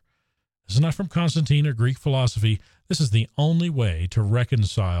Scripture. This is not from Constantine or Greek philosophy. This is the only way to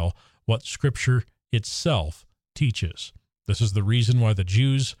reconcile what Scripture itself teaches. This is the reason why the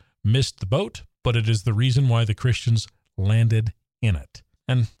Jews missed the boat, but it is the reason why the Christians landed in it.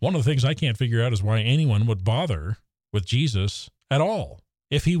 And one of the things I can't figure out is why anyone would bother with Jesus at all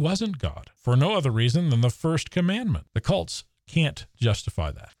if he wasn't God, for no other reason than the first commandment. The cults can't justify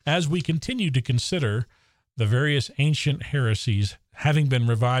that. As we continue to consider the various ancient heresies having been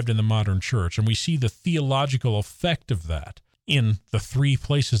revived in the modern church, and we see the theological effect of that in the three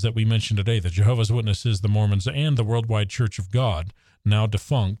places that we mentioned today, the Jehovah's Witnesses, the Mormons, and the Worldwide Church of God, now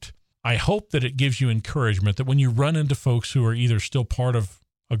defunct, I hope that it gives you encouragement that when you run into folks who are either still part of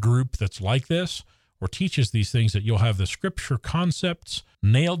a group that's like this or teaches these things, that you'll have the Scripture concepts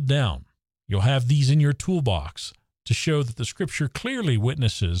nailed down. You'll have these in your toolbox to show that the Scripture clearly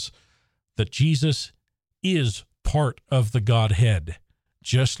witnesses that Jesus is part of the Godhead,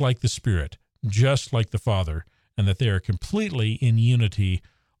 just like the Spirit, just like the Father, and that they are completely in unity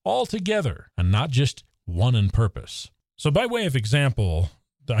altogether and not just one in purpose. So by way of example,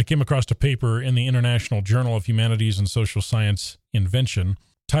 I came across a paper in the International Journal of Humanities and Social Science Invention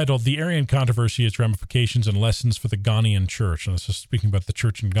titled The Arian Controversy, Its Ramifications and Lessons for the Ghanaian Church. And this is speaking about the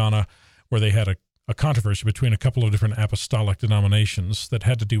church in Ghana, where they had a controversy between a couple of different apostolic denominations that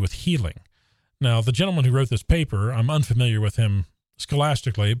had to do with healing. Now, the gentleman who wrote this paper, I'm unfamiliar with him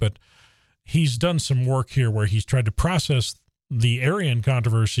scholastically, but he's done some work here where he's tried to process the Arian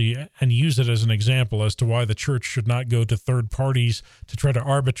controversy and use it as an example as to why the church should not go to third parties to try to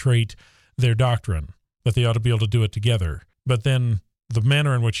arbitrate their doctrine, that they ought to be able to do it together. But then the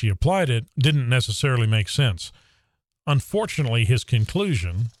manner in which he applied it didn't necessarily make sense. Unfortunately, his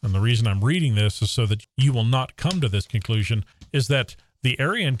conclusion, and the reason I'm reading this is so that you will not come to this conclusion, is that the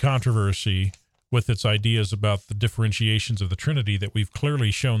Arian controversy, with its ideas about the differentiations of the Trinity that we've clearly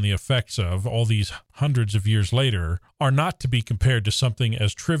shown the effects of all these hundreds of years later, are not to be compared to something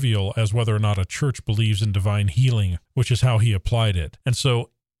as trivial as whether or not a church believes in divine healing, which is how he applied it. And so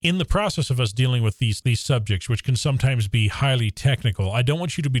in the process of us dealing with these subjects, which can sometimes be highly technical, I don't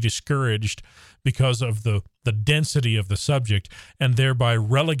want you to be discouraged because of the density of the subject and thereby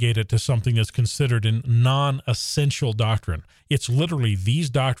relegate it to something that's considered in non-essential doctrine. It's literally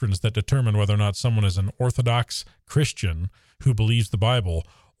these doctrines that determine whether or not someone is an Orthodox Christian who believes the Bible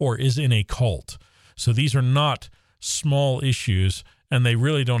or is in a cult. So these are not small issues, and they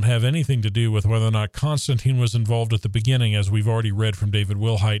really don't have anything to do with whether or not Constantine was involved at the beginning, as we've already read from David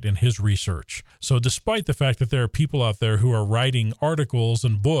Wilhite in his research. So despite the fact that there are people out there who are writing articles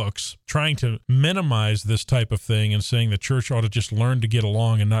and books trying to minimize this type of thing and saying the church ought to just learn to get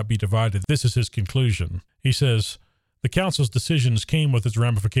along and not be divided, this is his conclusion. He says, the council's decisions came with its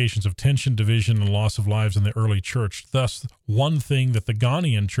ramifications of tension, division, and loss of lives in the early church. Thus, one thing that the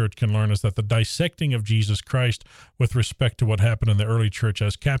Ghanaian church can learn is that the dissecting of Jesus Christ with respect to what happened in the early church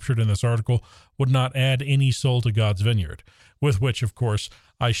as captured in this article would not add any soul to God's vineyard, with which, of course,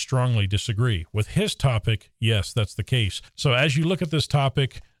 I strongly disagree. With his topic, yes, that's the case. So as you look at this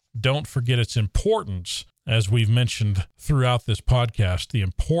topic, don't forget its importance, as we've mentioned throughout this podcast, the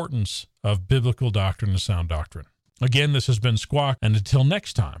importance of biblical doctrine and sound doctrine. Again, this has been Squawk, and until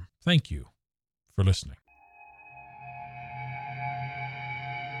next time, thank you for listening.